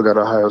bad, he's still got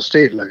Ohio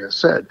State, like I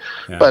said.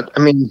 Yeah. But I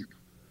mean,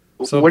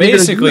 So what are you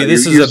gonna basically, do?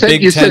 this You is a said-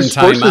 Big you Ten said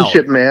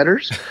sportsmanship timeout.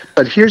 matters,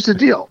 but here's the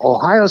deal: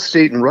 Ohio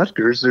State and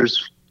Rutgers,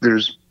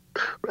 there's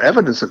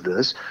evidence of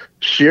this,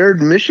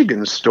 shared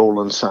Michigan's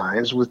stolen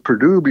signs with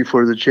Purdue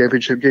before the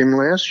championship game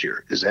last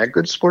year. Is that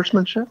good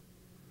sportsmanship?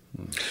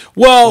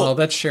 Well,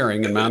 that's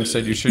sharing, and Mom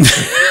said you should.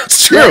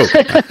 It's true.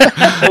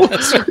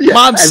 Yeah,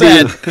 Mom I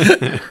mean,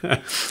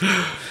 said.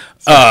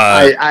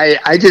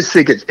 I just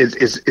think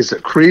it's a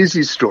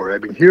crazy story. I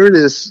mean, here it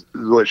is,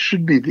 what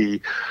should be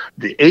the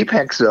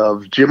apex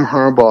of Jim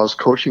Harbaugh's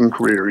coaching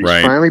career. He's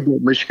Right. finally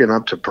built Michigan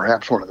up to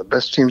perhaps one of the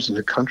best teams in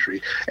the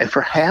country, and for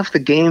half the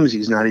games,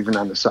 he's not even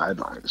on the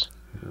sidelines.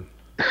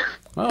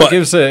 Well, But-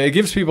 it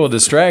gives people a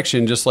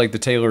distraction, just like the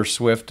Taylor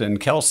Swift and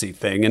Kelsey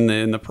thing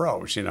in the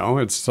pros.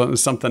 It's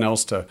something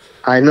else to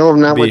I know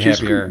not be what you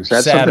happier, Is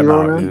that sad something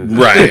about. going on?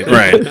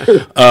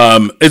 Yeah.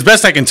 Right. As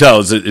best I can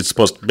tell, is it's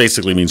supposed to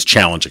basically means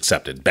challenge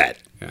accepted. Bet.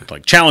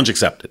 Like challenge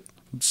accepted.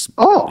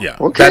 Oh, Yeah.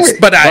 okay.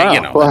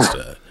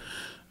 Wow.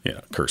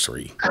 That's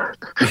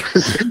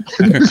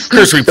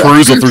cursory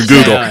perusal through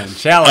Google.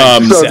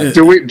 Challenge. So set.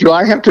 do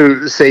I have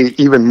to say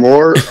even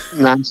more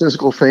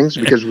nonsensical things,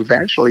 because we've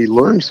actually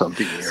learned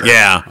something here?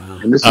 Yeah.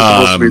 And this is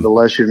supposed to be the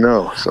less you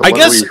know. So I what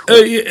guess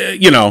are we-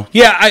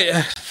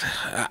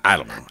 I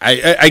don't know.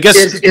 I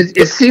guess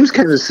It seems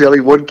kind of silly.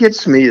 What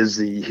gets me is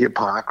the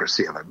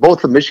hypocrisy of it.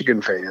 Both the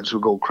Michigan fans who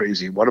go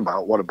crazy, what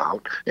about,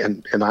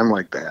 and I'm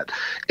like that.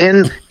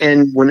 And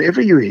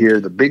whenever you hear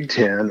the Big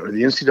Ten or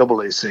the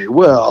NCAA say,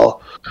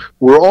 well,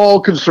 we're all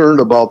concerned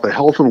about the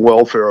health and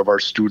welfare of our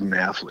student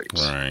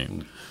athletes. right.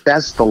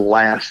 That's the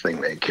last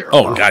thing they care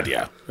Oh about. God,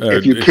 yeah.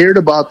 If you cared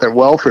about their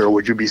welfare,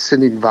 would you be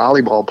sending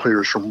volleyball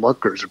players from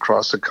Rutgers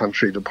across the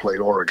country to play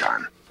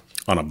Oregon?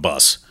 on a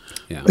bus.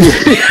 Yeah.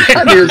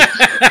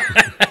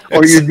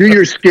 Or you do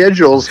your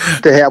schedules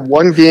to have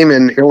one game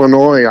in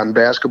Illinois on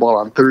basketball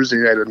on Thursday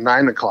night at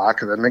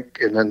 9:00,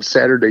 and then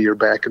Saturday you're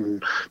back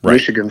in Right.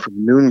 Michigan for the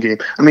noon game.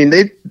 I mean,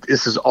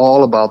 this is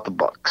all about the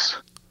Bucks.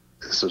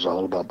 This is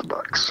all about the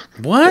Bucks.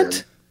 What?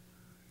 And-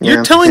 You're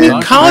yeah, telling me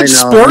yeah, college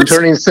I know. sports I'm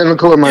turning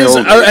cynical in my is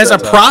old as a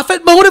age.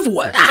 profit motive?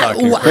 What?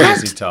 Talking What?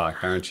 crazy talk,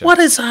 aren't you? What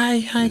is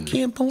I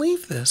can't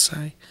believe this.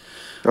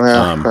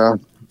 Well, All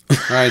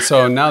right,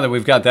 so now that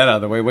we've got that out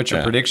of the way, what's your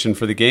Yeah. prediction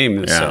for the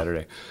game this Yeah.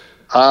 Saturday?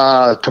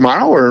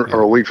 tomorrow or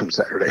a week from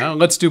Saturday.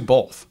 Let's do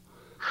both.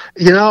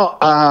 You know,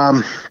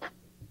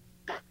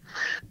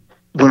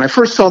 when I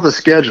first saw the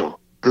schedule,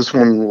 this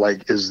one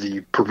is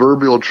the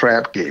proverbial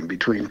trap game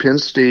between Penn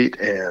State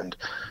and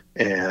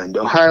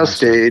Ohio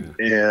State,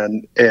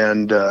 and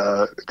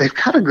they've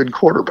got a good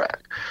quarterback.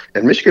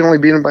 And Michigan only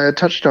beat them by a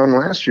touchdown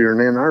last year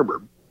in Ann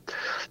Arbor.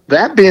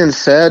 That being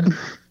said,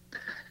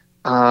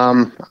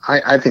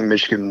 I think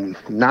Michigan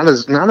not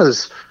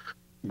as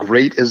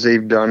great as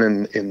they've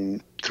done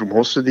in through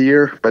most of the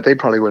year, but they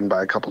probably win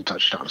by a couple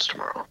touchdowns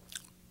tomorrow.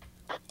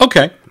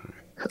 Okay,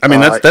 I mean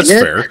that's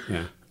fair.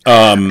 Yeah.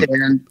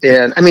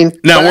 And I mean,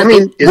 now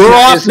we're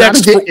off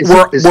next.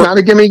 It's not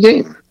a gimme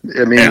game.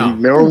 I mean, Yeah.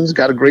 Maryland's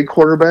got a great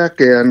quarterback,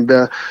 and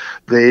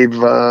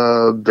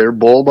they're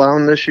bowl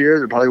bound this year.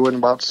 They're probably winning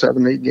about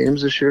 7-8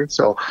 games this year,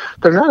 so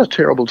they're not a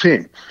terrible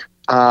team.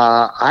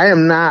 I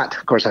am not,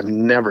 of course,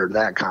 I'm never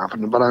that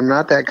confident, but I'm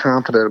not that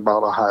confident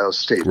about Ohio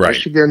State. Right.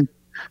 Michigan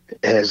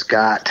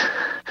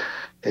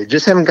they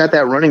just haven't got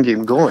that running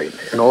game going.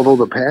 And although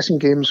the passing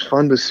game is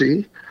fun to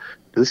see,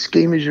 this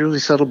game is usually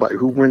settled by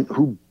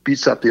who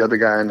beats up the other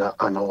guy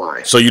on the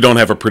line. So you don't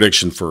have a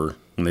prediction for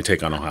when they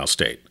take on Ohio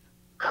State?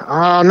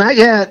 Not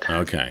yet.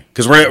 Okay,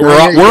 because we're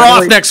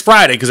off next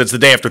Friday because it's the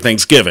day after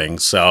Thanksgiving.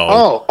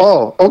 So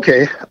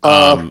okay.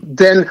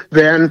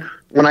 Then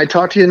when I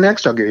talk to you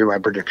next, I'll give you my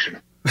prediction.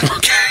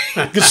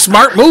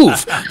 Smart move.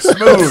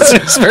 Smooth.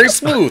 It's very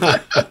smooth.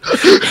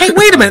 Hey,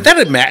 wait a minute.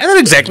 That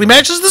exactly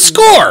matches the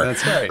score.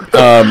 That's right.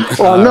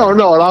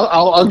 No.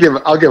 I'll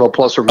give a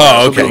plus or minus.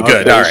 Oh, okay,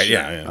 good. All right,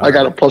 yeah. I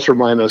got a plus or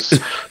minus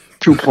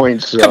 2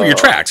 points. Cover your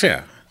tracks,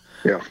 yeah.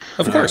 Yeah,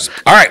 of course.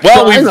 All right.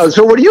 Well,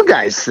 so what do you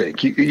guys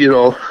think?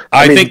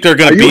 I think they're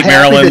going to beat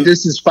Maryland. That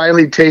this has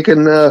finally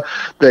taken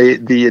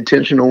the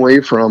attention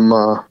away from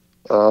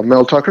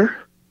Mel Tucker.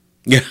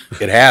 Yeah,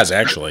 it has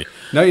actually.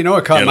 No, you know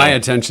what caught my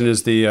attention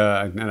is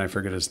and I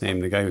forget his name,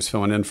 the guy who's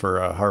filling in for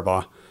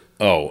Harbaugh.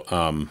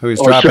 Who's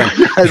dropping?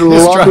 I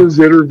love his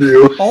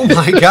interview. Oh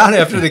my God!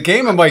 After the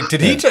game, I'm like,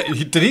 did he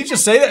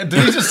just say that?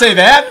 Did he just say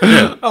that?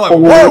 I'm like,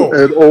 whoa!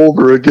 Over and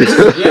over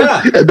again.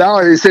 Yeah. And now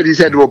he said he's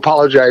had to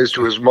apologize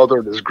to his mother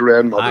and his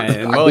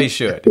grandmother. Well, he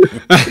should.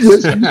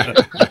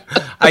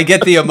 I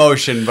get the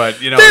emotion, but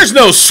there's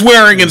no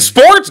swearing in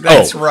sports.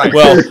 That's right.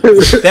 Well,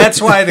 that's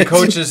why the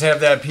coaches have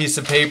that piece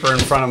of paper in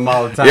front of them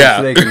all the time, Yeah.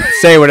 so they can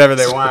say whatever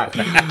they want.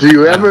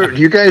 Do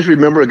you guys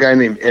remember a guy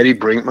named Eddie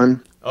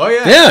Brinkman? Oh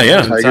yeah,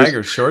 Yeah. The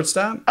Tigers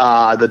shortstop.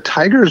 The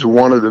Tigers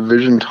won a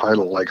division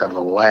title like on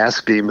the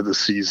last game of the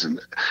season,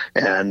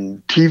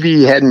 and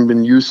TV hadn't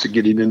been used to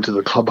getting into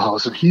the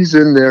clubhouse, and he's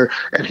in there,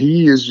 and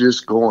he is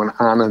just going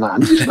on and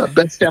on. He's the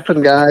best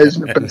stepping guys,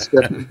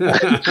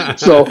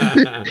 so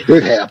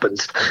it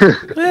happens.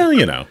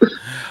 Well,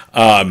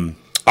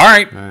 all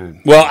right.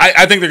 Well,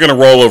 I think they're going to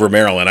roll over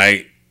Maryland.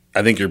 I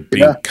think you're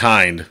being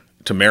kind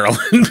to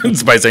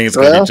Maryland by saying it's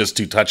going to be just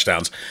 2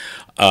 touchdowns.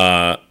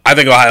 I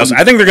think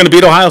they're going to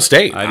beat Ohio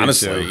State.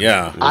 Honestly,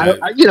 yeah.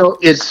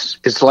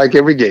 It's like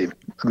every game.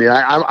 I mean,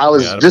 I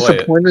was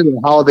disappointed in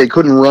how they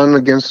couldn't run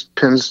against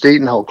Penn State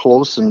and how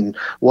close and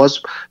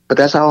was, but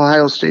that's how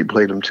Ohio State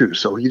played them too.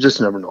 So you just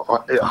never know.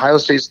 Ohio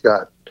State's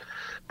got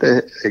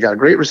a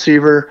great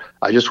receiver.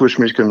 I just wish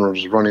Michigan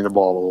was running the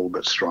ball a little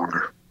bit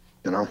stronger.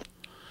 All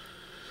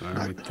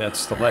right,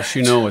 that's the less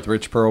you know with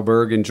Rich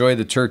Perlberg. Enjoy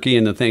the turkey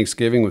and the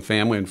Thanksgiving with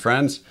family and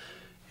friends.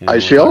 I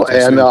shall,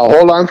 and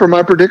hold on for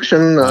my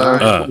prediction.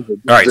 All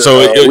right,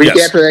 so week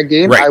after that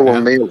game, I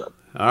will nail it.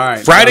 All right,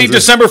 Friday,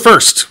 December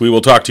 1st. We will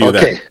talk to you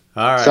then.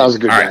 All right, sounds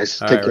good, guys.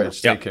 Take care.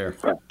 Rich, take care.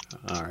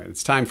 All right,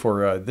 it's time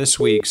for this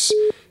week's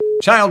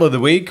Child of the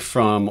Week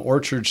from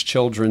Orchard's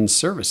Children's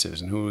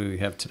Services. And who do we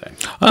have today?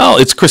 Well,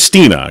 it's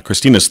Christina.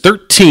 Christina's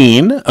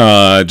 13,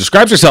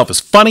 describes herself as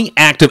funny,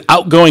 active,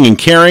 outgoing, and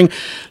caring.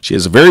 She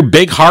has a very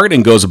big heart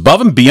and goes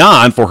above and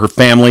beyond for her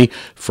family,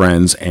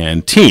 friends,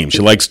 and team. She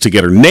likes to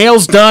get her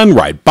nails done,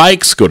 ride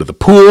bikes, go to the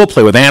pool,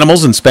 play with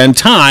animals, and spend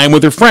time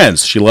with her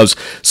friends. She loves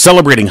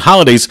celebrating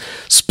holidays,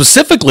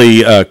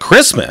 specifically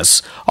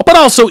Christmas, but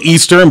also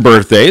Easter and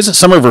birthdays.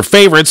 Some of her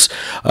favorites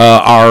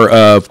are,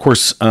 of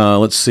course,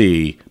 let's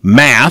see,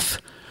 math.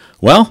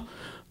 Well,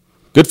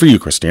 good for you,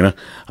 Christina.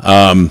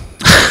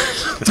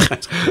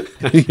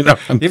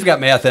 You've got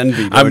math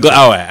envy.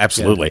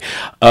 Absolutely.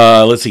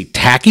 Yeah. Let's see,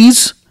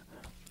 tackies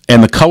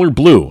and the color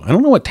blue. I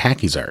don't know what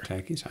tackies are.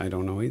 Tackies? I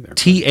don't know either.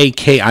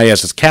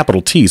 Takis is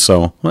capital T,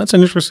 so that's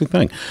an interesting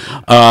thing.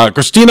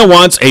 Christina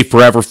wants a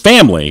forever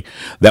family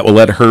that will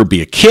let her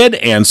be a kid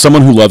and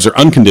someone who loves her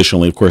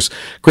unconditionally. Of course,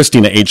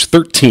 Christina, age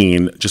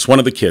 13, just one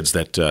of the kids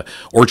that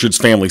Orchard's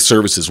Family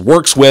Services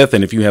works with.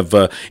 And if you have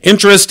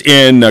interest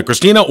in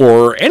Christina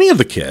or any of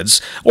the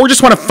kids, or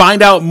just want to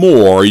find out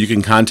more, you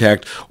can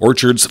contact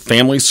Orchard's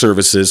Family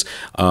Services,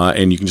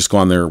 and you can just go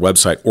on their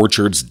website,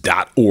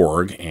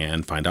 orchards.org,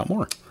 and find out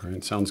more. All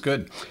right, sounds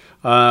good.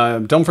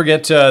 Don't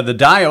forget the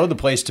Dio, the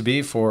place to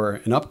be for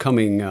an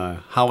upcoming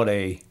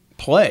holiday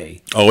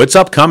play. Oh, it's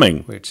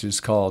upcoming. Which is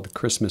called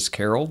Christmas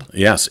Caroled.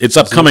 Yes, it's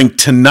upcoming.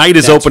 Tonight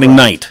is opening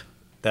night.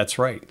 That's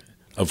right.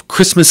 Of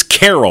Christmas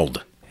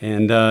Caroled.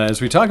 And as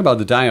we talk about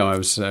the Dio, I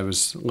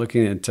was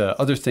looking at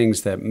other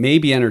things that may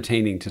be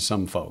entertaining to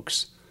some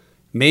folks.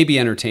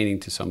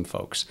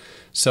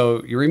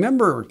 So you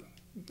remember,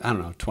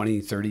 20,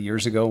 30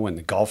 years ago when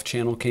the Golf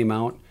Channel came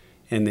out?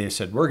 And they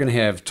said, we're going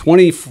to have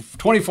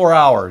 24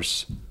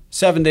 hours,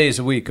 7 days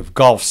a week of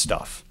golf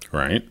stuff.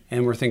 Right.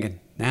 And we're thinking,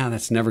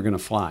 that's never going to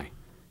fly.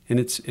 and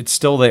it's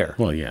still there.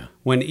 Well, yeah.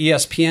 When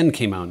ESPN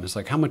came out, and it's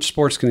like, how much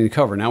sports can you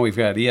cover? Now we've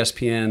got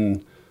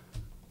ESPN,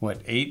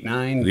 8,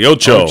 9? The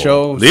Ocho.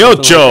 something The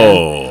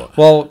Ocho. like that.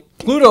 Well,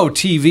 Pluto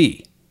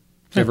TV.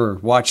 Ever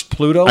watched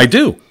Pluto? I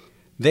do.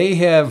 They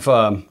have.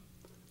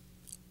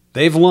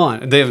 They've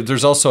launched.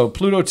 There's also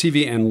Pluto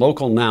TV and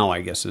Local Now,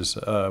 I guess, is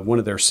one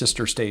of their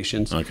sister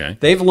stations. Okay.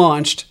 They've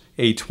launched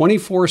a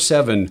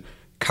 24/7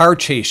 car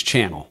chase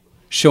channel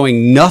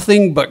showing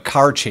nothing but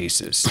car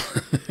chases.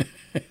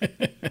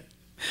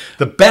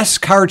 The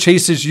best car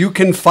chases you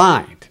can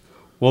find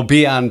will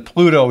be on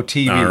Pluto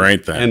TV All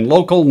right, then. and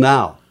Local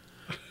Now.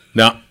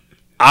 Now,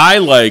 I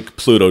like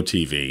Pluto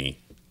TV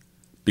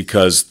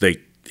because they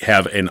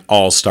have an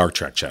all Star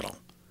Trek channel,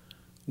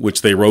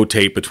 which they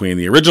rotate between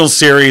the original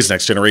series,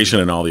 Next Generation,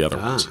 and all the other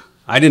ones.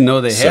 I didn't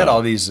know they had So,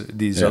 all these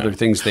other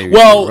things they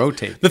Well,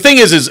 rotate. the thing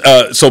is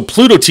so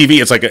Pluto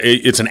TV,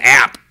 it's an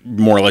app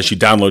more or less you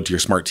download to your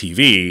smart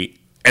TV,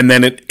 and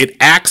then it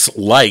acts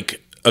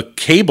like a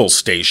cable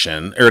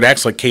station, or it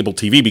acts like cable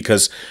TV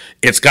because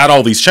it's got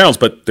all these channels,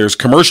 but there's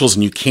commercials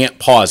and you can't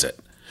pause it.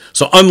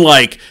 So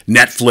unlike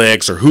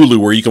Netflix or Hulu,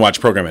 where you can watch a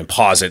program and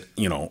pause it,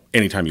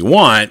 anytime you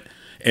want,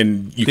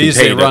 and you These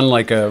can pay they run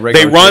like a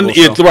regular. they run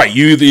cable it show. right.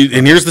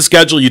 And here's the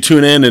schedule. You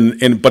tune in,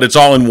 and but it's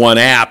all in one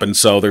app. And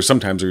so there's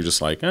sometimes where you're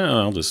just like,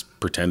 I'll just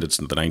pretend it's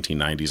the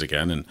 1990s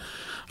again, and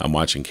I'm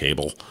watching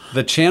cable.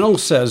 The channel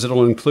says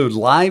it'll include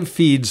live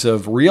feeds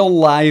of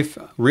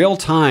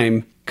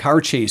real-time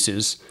car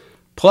chases,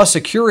 plus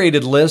a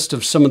curated list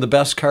of some of the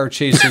best car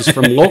chases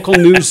from local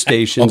news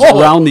stations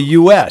around the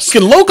U.S. You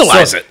can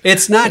localize it.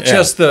 It's not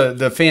just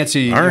the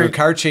fancy right.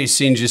 car chase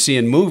scenes you see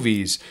in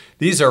movies.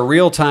 These are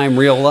real-time,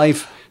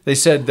 real-life. They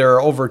said there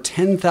are over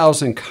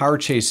 10,000 car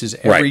chases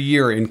every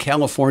year in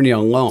California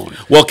alone.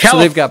 Well, so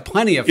they've got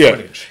plenty of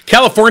footage.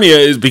 California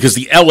is because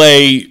the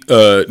L.A.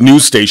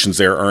 News stations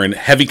there are in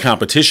heavy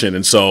competition,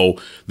 and so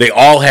they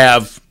all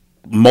have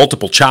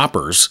multiple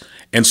choppers.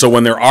 And so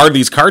when there are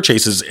these car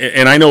chases,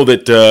 and I know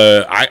that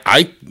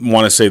I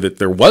want to say that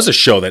there was a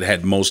show that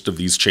had most of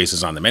these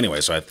chases on them anyway.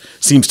 So it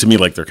seems to me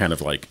like they're kind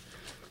of like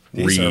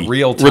These are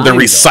real time, where they're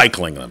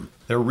recycling them.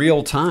 They're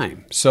real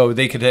time. So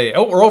they could say,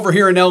 we're over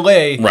here in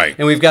L.A. Right.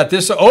 And we've got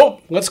this.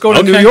 Let's go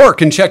to New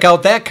York and check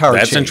out that car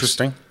chase. That's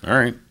interesting. All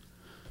right.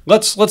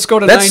 Let's go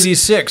to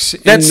 96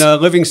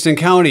 in Livingston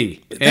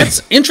County.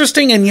 That's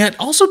interesting and yet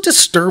also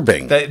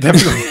disturbing.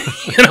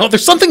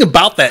 There's something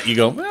about that you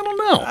go, I don't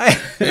know.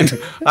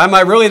 Am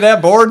I really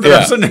that bored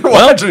that I'm sitting there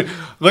watching?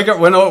 Look at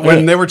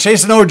when they were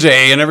chasing OJ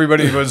and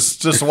everybody was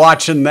just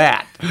watching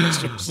that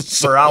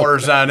for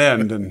hours on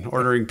end and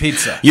ordering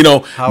pizza.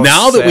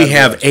 Now that we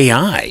have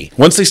AI,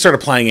 once they start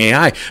applying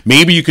AI,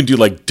 maybe you can do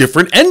like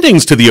different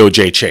endings to the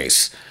OJ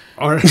chase.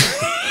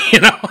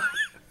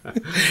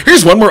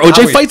 Here's one where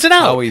OJ fights it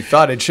out. How he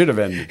thought it should have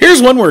ended.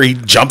 Here's one where he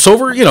jumps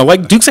over,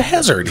 like Dukes of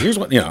Hazzard. Here's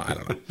one, I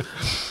don't know.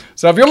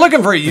 So if you're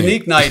looking for a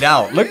unique night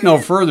out, look no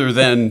further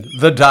than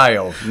The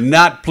Dial,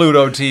 not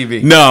Pluto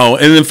TV. No,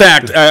 and in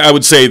fact, I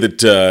would say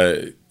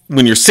that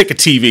when you're sick of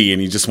TV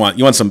and you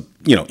want some,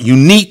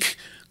 unique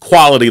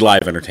quality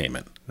live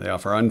entertainment. They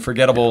offer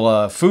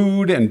unforgettable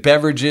food and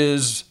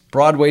beverages,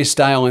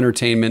 Broadway-style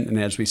entertainment, and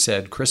as we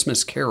said,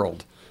 Christmas Carol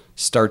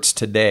starts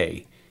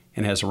today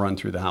and has a run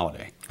through the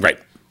holiday. Right.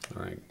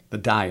 All right. The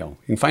Dial.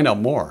 You can find out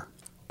more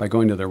by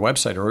going to their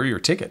website or order your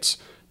tickets.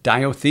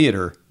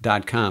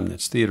 DioTheater.com.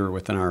 That's theater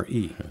with an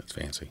R-E. That's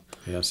fancy.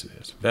 Yes, it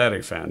is.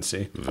 Very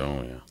fancy.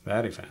 Oh, yeah.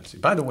 Very fancy.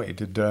 By the way,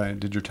 did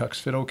your tux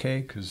fit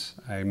okay? Because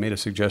I made a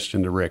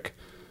suggestion to Rick,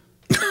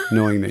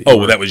 knowing that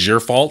that was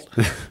your fault?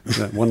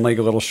 one leg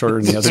a little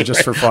shorter than the other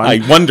just for fun. I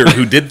wonder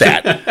who did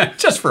that.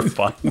 Just for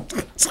fun.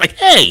 It's like,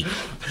 hey.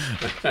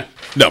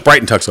 No,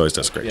 Brighton Tux always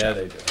does a great job.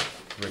 Yeah, they do.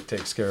 Rick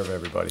takes care of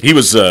everybody. He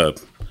was up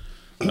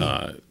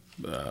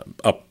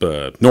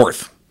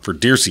north for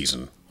deer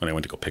season when I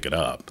went to go pick it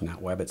up.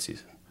 Not Webbit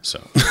season.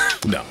 So,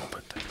 no.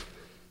 But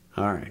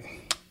all right.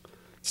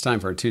 It's time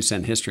for a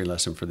 2-cent history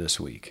lesson for this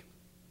week.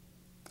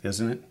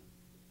 Isn't it?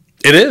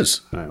 it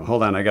is. All right, well,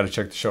 hold on. I got to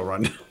check the show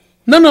rundown.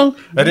 No.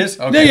 It is?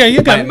 Okay. Yeah,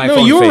 you got it. My No,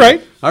 phone you were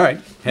faded. right. All right.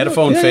 Had a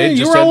phone Yeah, fade.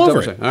 you Just were had all to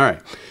over double check. All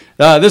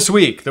right. This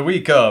week, the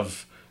week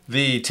of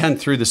the 10th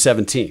through the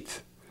 17th,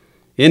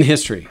 in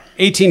history,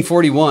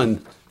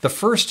 1841, the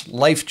first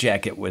life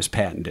jacket was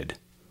patented.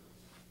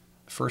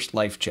 The first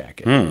life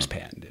jacket was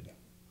patented.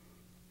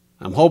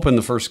 I'm hoping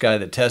the first guy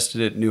that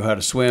tested it knew how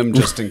to swim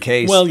just in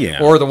case. Well,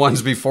 yeah. Or the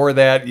ones before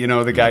that,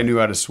 the guy knew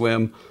how to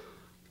swim.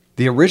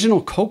 The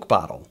original Coke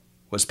bottle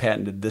was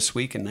patented this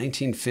week in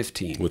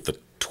 1915. With the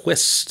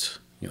twist,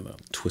 the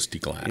twisty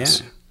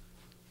glass. Yeah.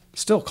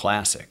 Still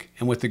classic.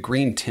 And with the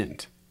green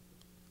tint.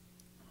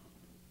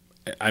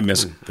 I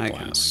miss the I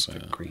kinda glass.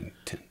 like the green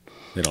tint.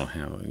 They don't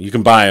have them. You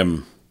can buy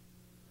them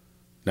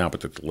now,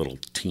 but they're the little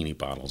teeny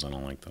bottles. I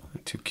don't like them.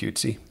 Too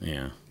cutesy.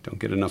 Yeah. Don't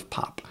get enough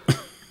pop.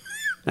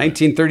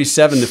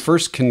 1937, the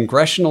first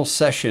congressional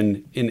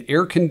session in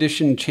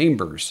air-conditioned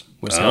chambers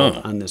was held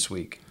on this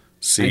week.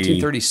 See,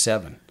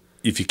 1937.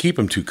 If you keep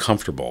them too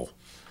comfortable,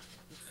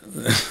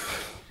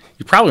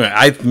 you probably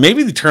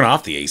maybe they turn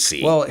off the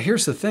AC. Well,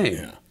 here's the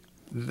thing.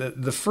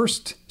 The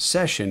first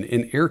session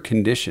in air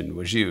conditioned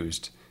was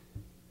used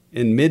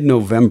in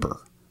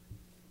mid-November.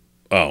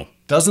 Oh.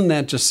 Doesn't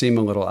that just seem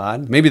a little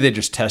odd? Maybe they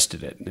just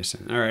tested it and they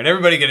said, "All right,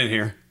 everybody get in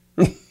here.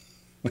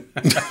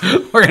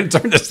 We're going to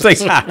turn this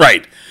thing on."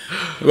 Right.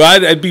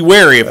 Well, I'd be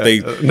wary if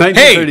they.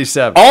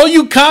 1937. Hey, all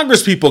you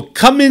Congress people,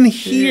 come in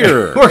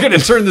here. We're going to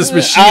turn this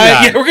machine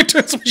on. Yeah, we're going to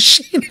turn this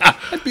machine on.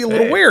 I'd be a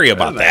little wary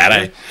about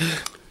that.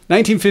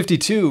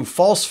 1952,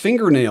 false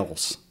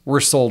fingernails were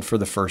sold for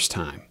the first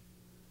time.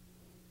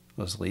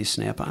 Those Lee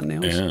Snap-on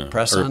nails? Yeah.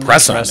 Press-on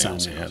nails.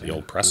 nails. Yeah, the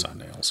old press-on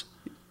nails.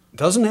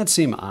 Doesn't that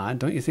seem odd?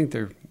 Don't you think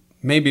they're...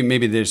 Maybe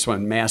they just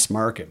went mass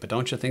market, but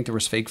don't you think there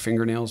was fake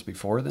fingernails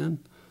before then?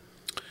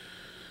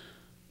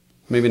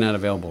 Maybe not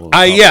available.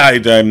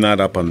 I'm not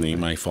up on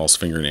my false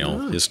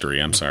fingernail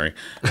history. I'm sorry.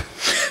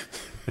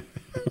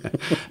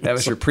 That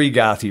was your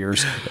pre-goth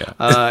years.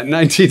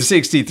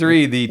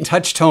 1963, the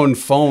touch-tone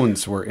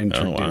phones were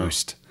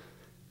introduced.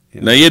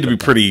 Now, you had to be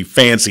pretty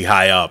fancy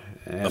high up,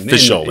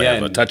 official. To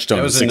have a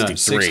touch-tone in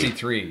 63.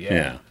 63,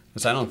 yeah.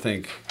 Because I don't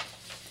think...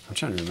 I'm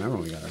trying to remember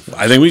when we got our first.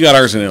 I think we got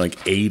ours in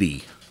like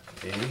 80.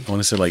 80? I want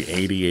to say like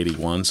 80,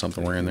 81,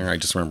 somewhere in there. I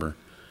just remember.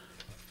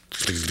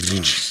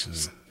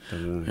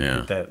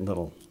 Yeah. That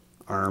little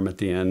arm at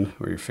the end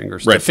where your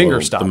fingers... Right, the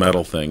finger stopper. The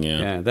metal thing, yeah.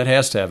 Yeah, that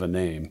has to have a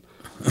name.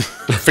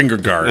 Finger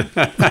guard.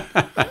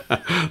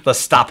 The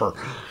stopper.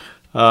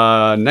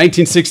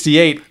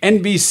 1968,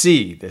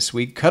 NBC this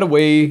week cut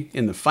away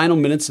in the final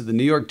minutes of the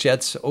New York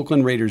Jets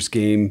Oakland Raiders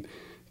game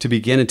to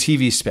begin a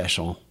TV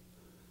special,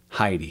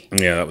 Heidi.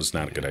 Yeah, that was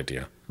not a good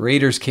idea.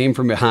 Raiders came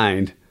from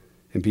behind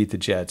and beat the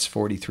Jets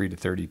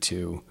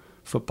 43-32.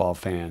 Football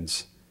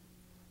fans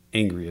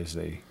angry as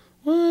they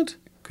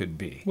could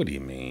be. What do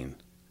you mean?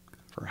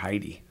 For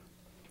Heidi.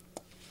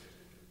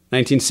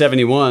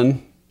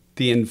 1971,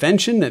 the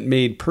invention that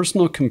made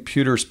personal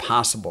computers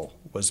possible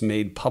was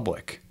made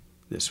public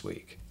this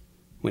week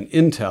when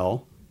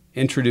Intel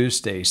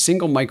introduced a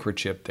single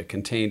microchip that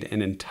contained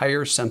an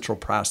entire central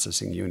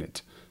processing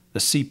unit, the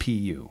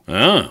CPU.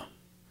 Oh.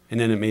 And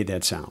then it made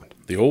that sound.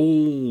 The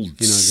old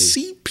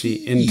CPU.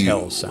 The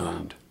Intel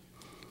sound.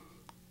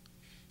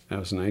 That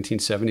was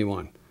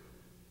 1971.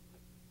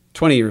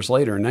 20 years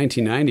later, in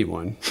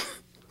 1991,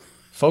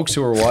 folks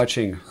who were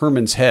watching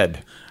Herman's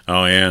Head.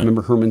 Oh, yeah.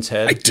 Remember Herman's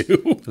Head? I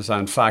do. It was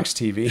on Fox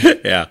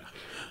TV. Yeah.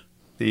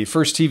 The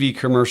first TV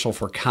commercial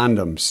for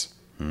condoms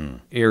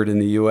aired in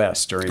the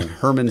U.S. during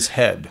Herman's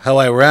Head. How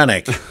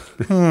ironic.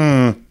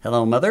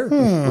 Hello,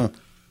 Mother?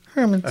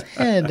 Herman's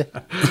Head.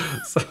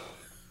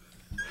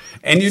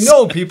 And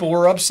people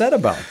were upset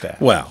about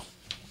that. Well,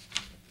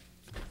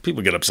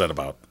 people get upset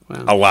about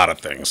a lot of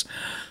things.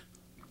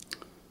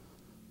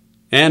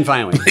 And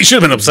finally. They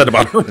should have been upset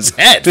about Herman's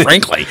Head,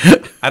 frankly.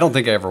 I don't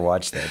think I ever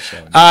watched that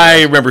show.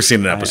 I remember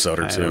seeing an episode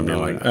or two and being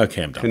know. like,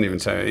 okay, I'm done. Couldn't even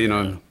tell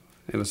you.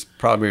 It was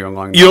probably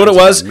along You know what it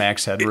was?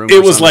 Max Headroom.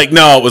 It was like,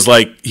 no, it was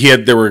like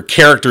there were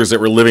characters that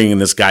were living in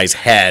this guy's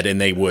head and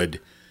they would,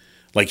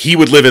 like he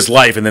would live his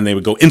life and then they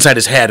would go inside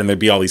his head and there'd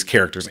be all these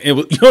characters. You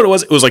know what it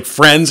was? It was like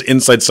Friends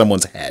inside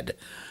someone's head.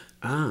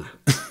 Ah.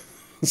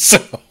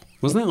 So.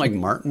 Wasn't that like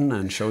Martin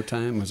on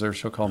Showtime? Was there a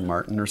show called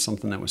Martin or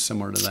something that was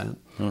similar to that?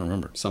 I don't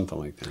remember. Something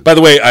like that. By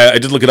the way, I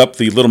did look it up.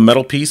 The little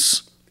metal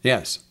piece.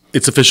 Yes.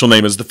 Its official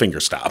name is the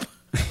finger stop.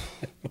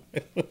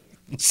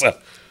 So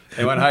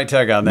they went high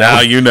tech on that.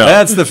 Now you know.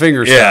 That's the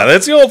finger stop. Yeah,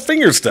 that's the old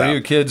finger stop. For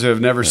you kids who have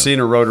never seen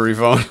a rotary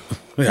phone.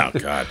 Oh,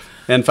 God.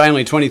 And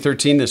finally,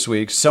 2013 this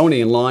week,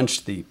 Sony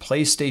launched the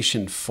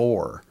PlayStation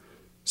 4,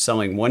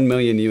 selling 1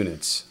 million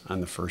units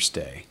on the first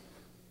day,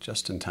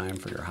 just in time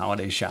for your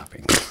holiday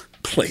shopping.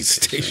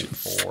 PlayStation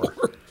 4.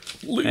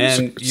 Losers.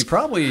 And you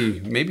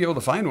probably may be able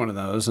to find one of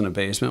those in a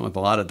basement with a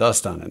lot of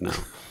dust on it now.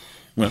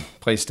 Well,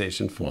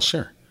 PlayStation 4. Well,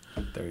 sure.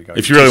 There you go.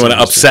 If you really want to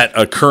upset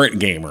a current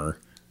gamer,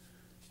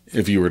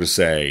 if you were to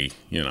say,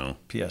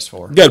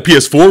 PS4. You got a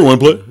PS4, you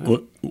want to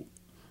play?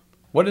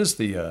 What is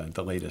the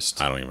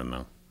latest? I don't even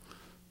know.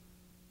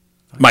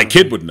 My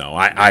kid would know.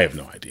 I have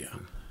no idea.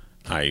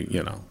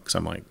 Because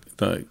I'm like,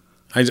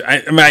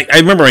 I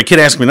remember my kid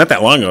asked me not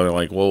that long ago, they're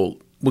like, well,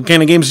 what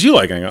kind of games do you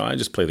like? I go, I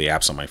just play the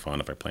apps on my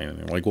phone if I play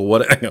anything. They're like, well,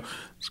 what? I go,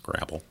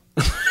 Scrabble.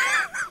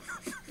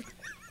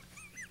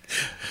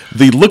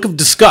 The look of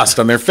disgust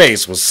on their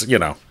face was,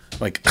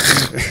 like,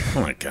 oh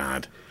my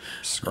God.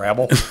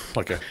 Scrabble?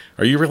 Like,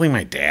 are you really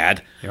my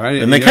dad?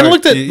 And they kind of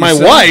looked at my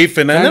wife,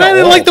 and then I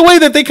didn't like the way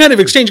that they kind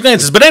of exchanged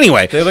glances. But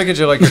anyway. They look at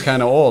you like you're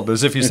kind of old,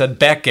 as if you said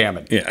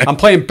backgammon. Yeah. I'm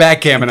playing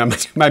backgammon. I'm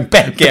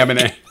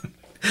backgammon.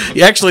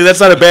 Yeah, actually, that's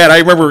not a bad. I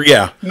remember,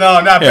 yeah.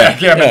 No, not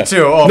backgammon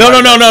too. Oh, no.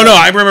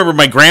 I remember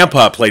my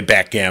grandpa played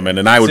backgammon,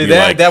 and I would be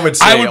like, that would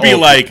say I would be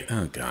old. like,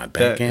 oh God,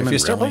 backgammon. If you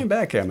start really? playing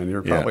backgammon,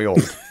 you're probably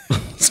old.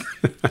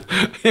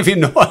 If you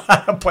know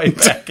how to play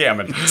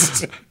backgammon,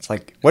 it's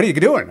like, what are you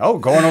doing? Oh,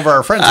 going over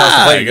our friend's house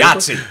to play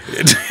Yahtzee.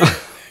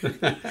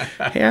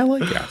 Hey, I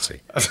like Yahtzee.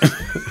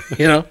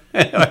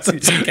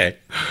 It's okay.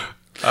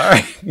 All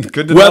right,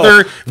 good to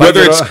know.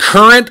 Whether it's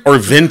current or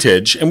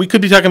vintage, and we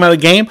could be talking about a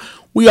game.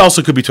 We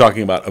also could be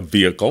talking about a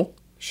vehicle.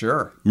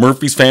 Sure.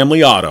 Murphy's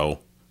Family Auto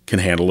can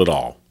handle it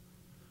all.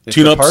 If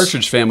Tune the ups.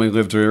 Partridge Family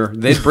lived here,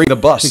 they'd bring the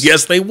bus.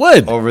 Yes, they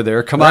would. Over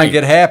there. Come on,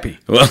 get happy.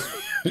 Well,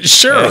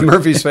 sure. At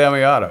Murphy's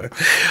Family Auto.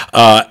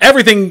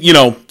 Everything,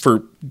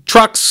 for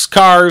trucks,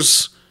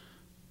 cars,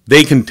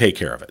 they can take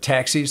care of it.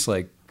 Taxis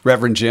like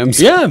Reverend Jim's.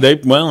 Yeah, I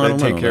don't know.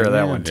 take care of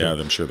that one, too. Yeah,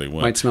 I'm sure they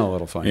would. Might smell a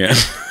little funny. Yeah,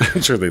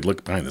 I'm sure they'd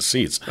look behind the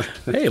seats.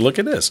 Hey, look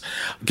at this.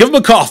 Give them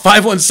a call,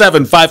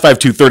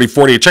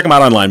 517-552-3040. Check them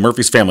out online,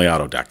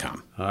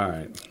 murphysfamilyauto.com. All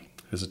right.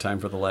 Is it time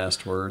for the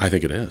last word? I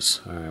think it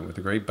is. All right. With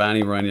the great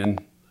Bonnie Runyon.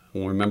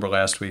 Well, remember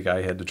last week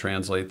I had to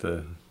translate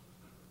the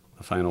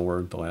final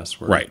word, the last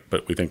word. Right,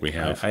 but we think we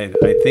have. I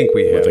think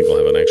we have. I think we'll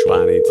have an actual.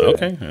 Bonnie today.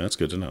 Okay, yeah, that's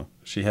good to know.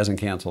 She hasn't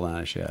canceled on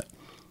us yet.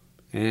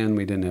 And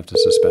we didn't have to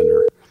suspend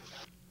her.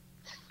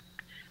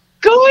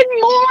 Good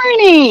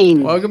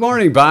morning. Well, good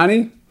morning,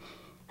 Bonnie.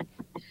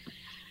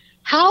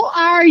 How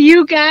are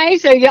you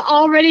guys? Are you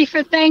all ready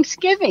for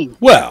Thanksgiving?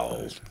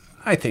 Well,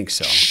 I think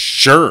so.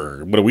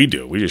 sure. What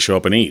do? We just show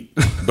up and eat.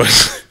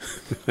 But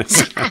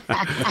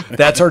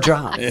That's our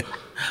job.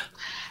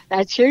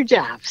 That's your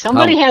job.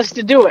 Somebody has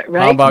to do it,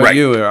 right? How about Right.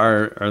 you?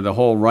 Are the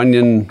whole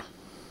Runyon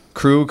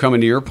crew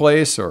coming to your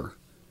place, or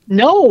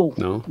No.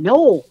 No?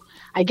 No.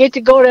 I get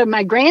to go to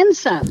my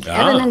grandsons,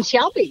 Evan and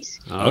Shelby's.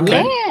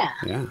 Okay.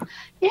 Yeah.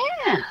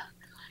 Yeah.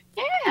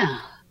 Yeah.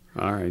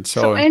 All right.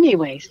 So So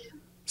anyways,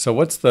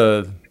 what's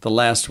the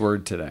last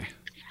word today?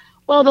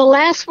 well, the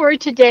last word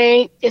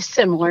today is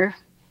similar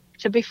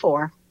to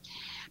before,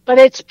 but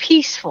it's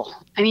peaceful.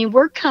 I mean,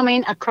 we're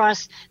coming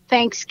across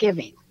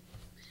Thanksgiving.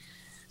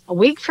 A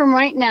week from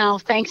right now,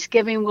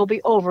 Thanksgiving will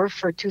be over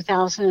for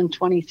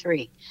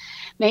 2023.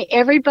 May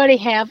everybody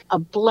have a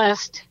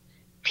blessed,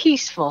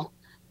 peaceful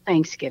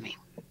Thanksgiving.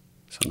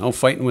 So no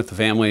fighting with the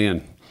family,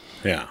 and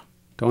yeah,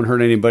 don't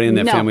hurt anybody in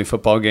that No. family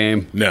football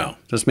game. no,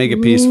 Just make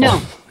it peaceful.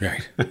 No,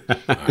 right.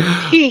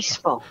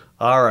 peaceful.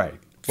 All right.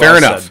 Fair Well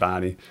enough. said,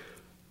 Bonnie.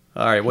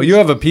 All right. Well, you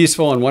have a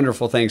peaceful and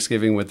wonderful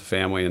Thanksgiving with the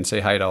family, and say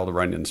hi to all the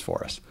Runyons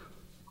for us.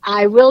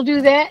 I will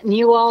do that, and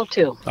you all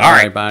too. All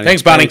right, Bonnie.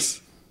 Thanks, Bonnie.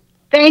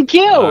 Thank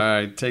you. All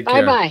right. Take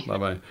care. Bye-bye.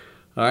 Bye-bye.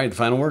 All right. The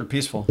final word,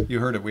 peaceful. You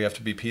heard it. We have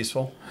to be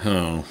peaceful,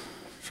 Oh,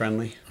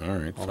 friendly, all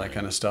right. all that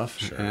kind of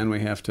stuff. And we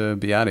have to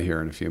be out of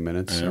here in a few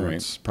minutes. So All right.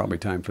 it's probably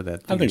time for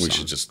that I think we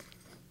theme should song.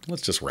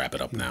 let's just wrap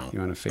it up now. You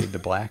want to fade to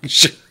black?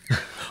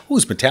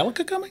 Who's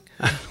Metallica coming?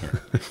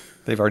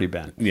 They've already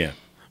been. Yeah.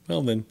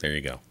 Well, then there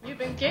you go. You've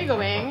been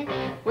giggling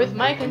with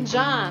Mike and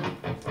John.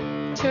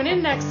 Tune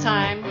in next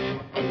time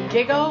and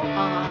giggle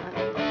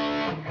on.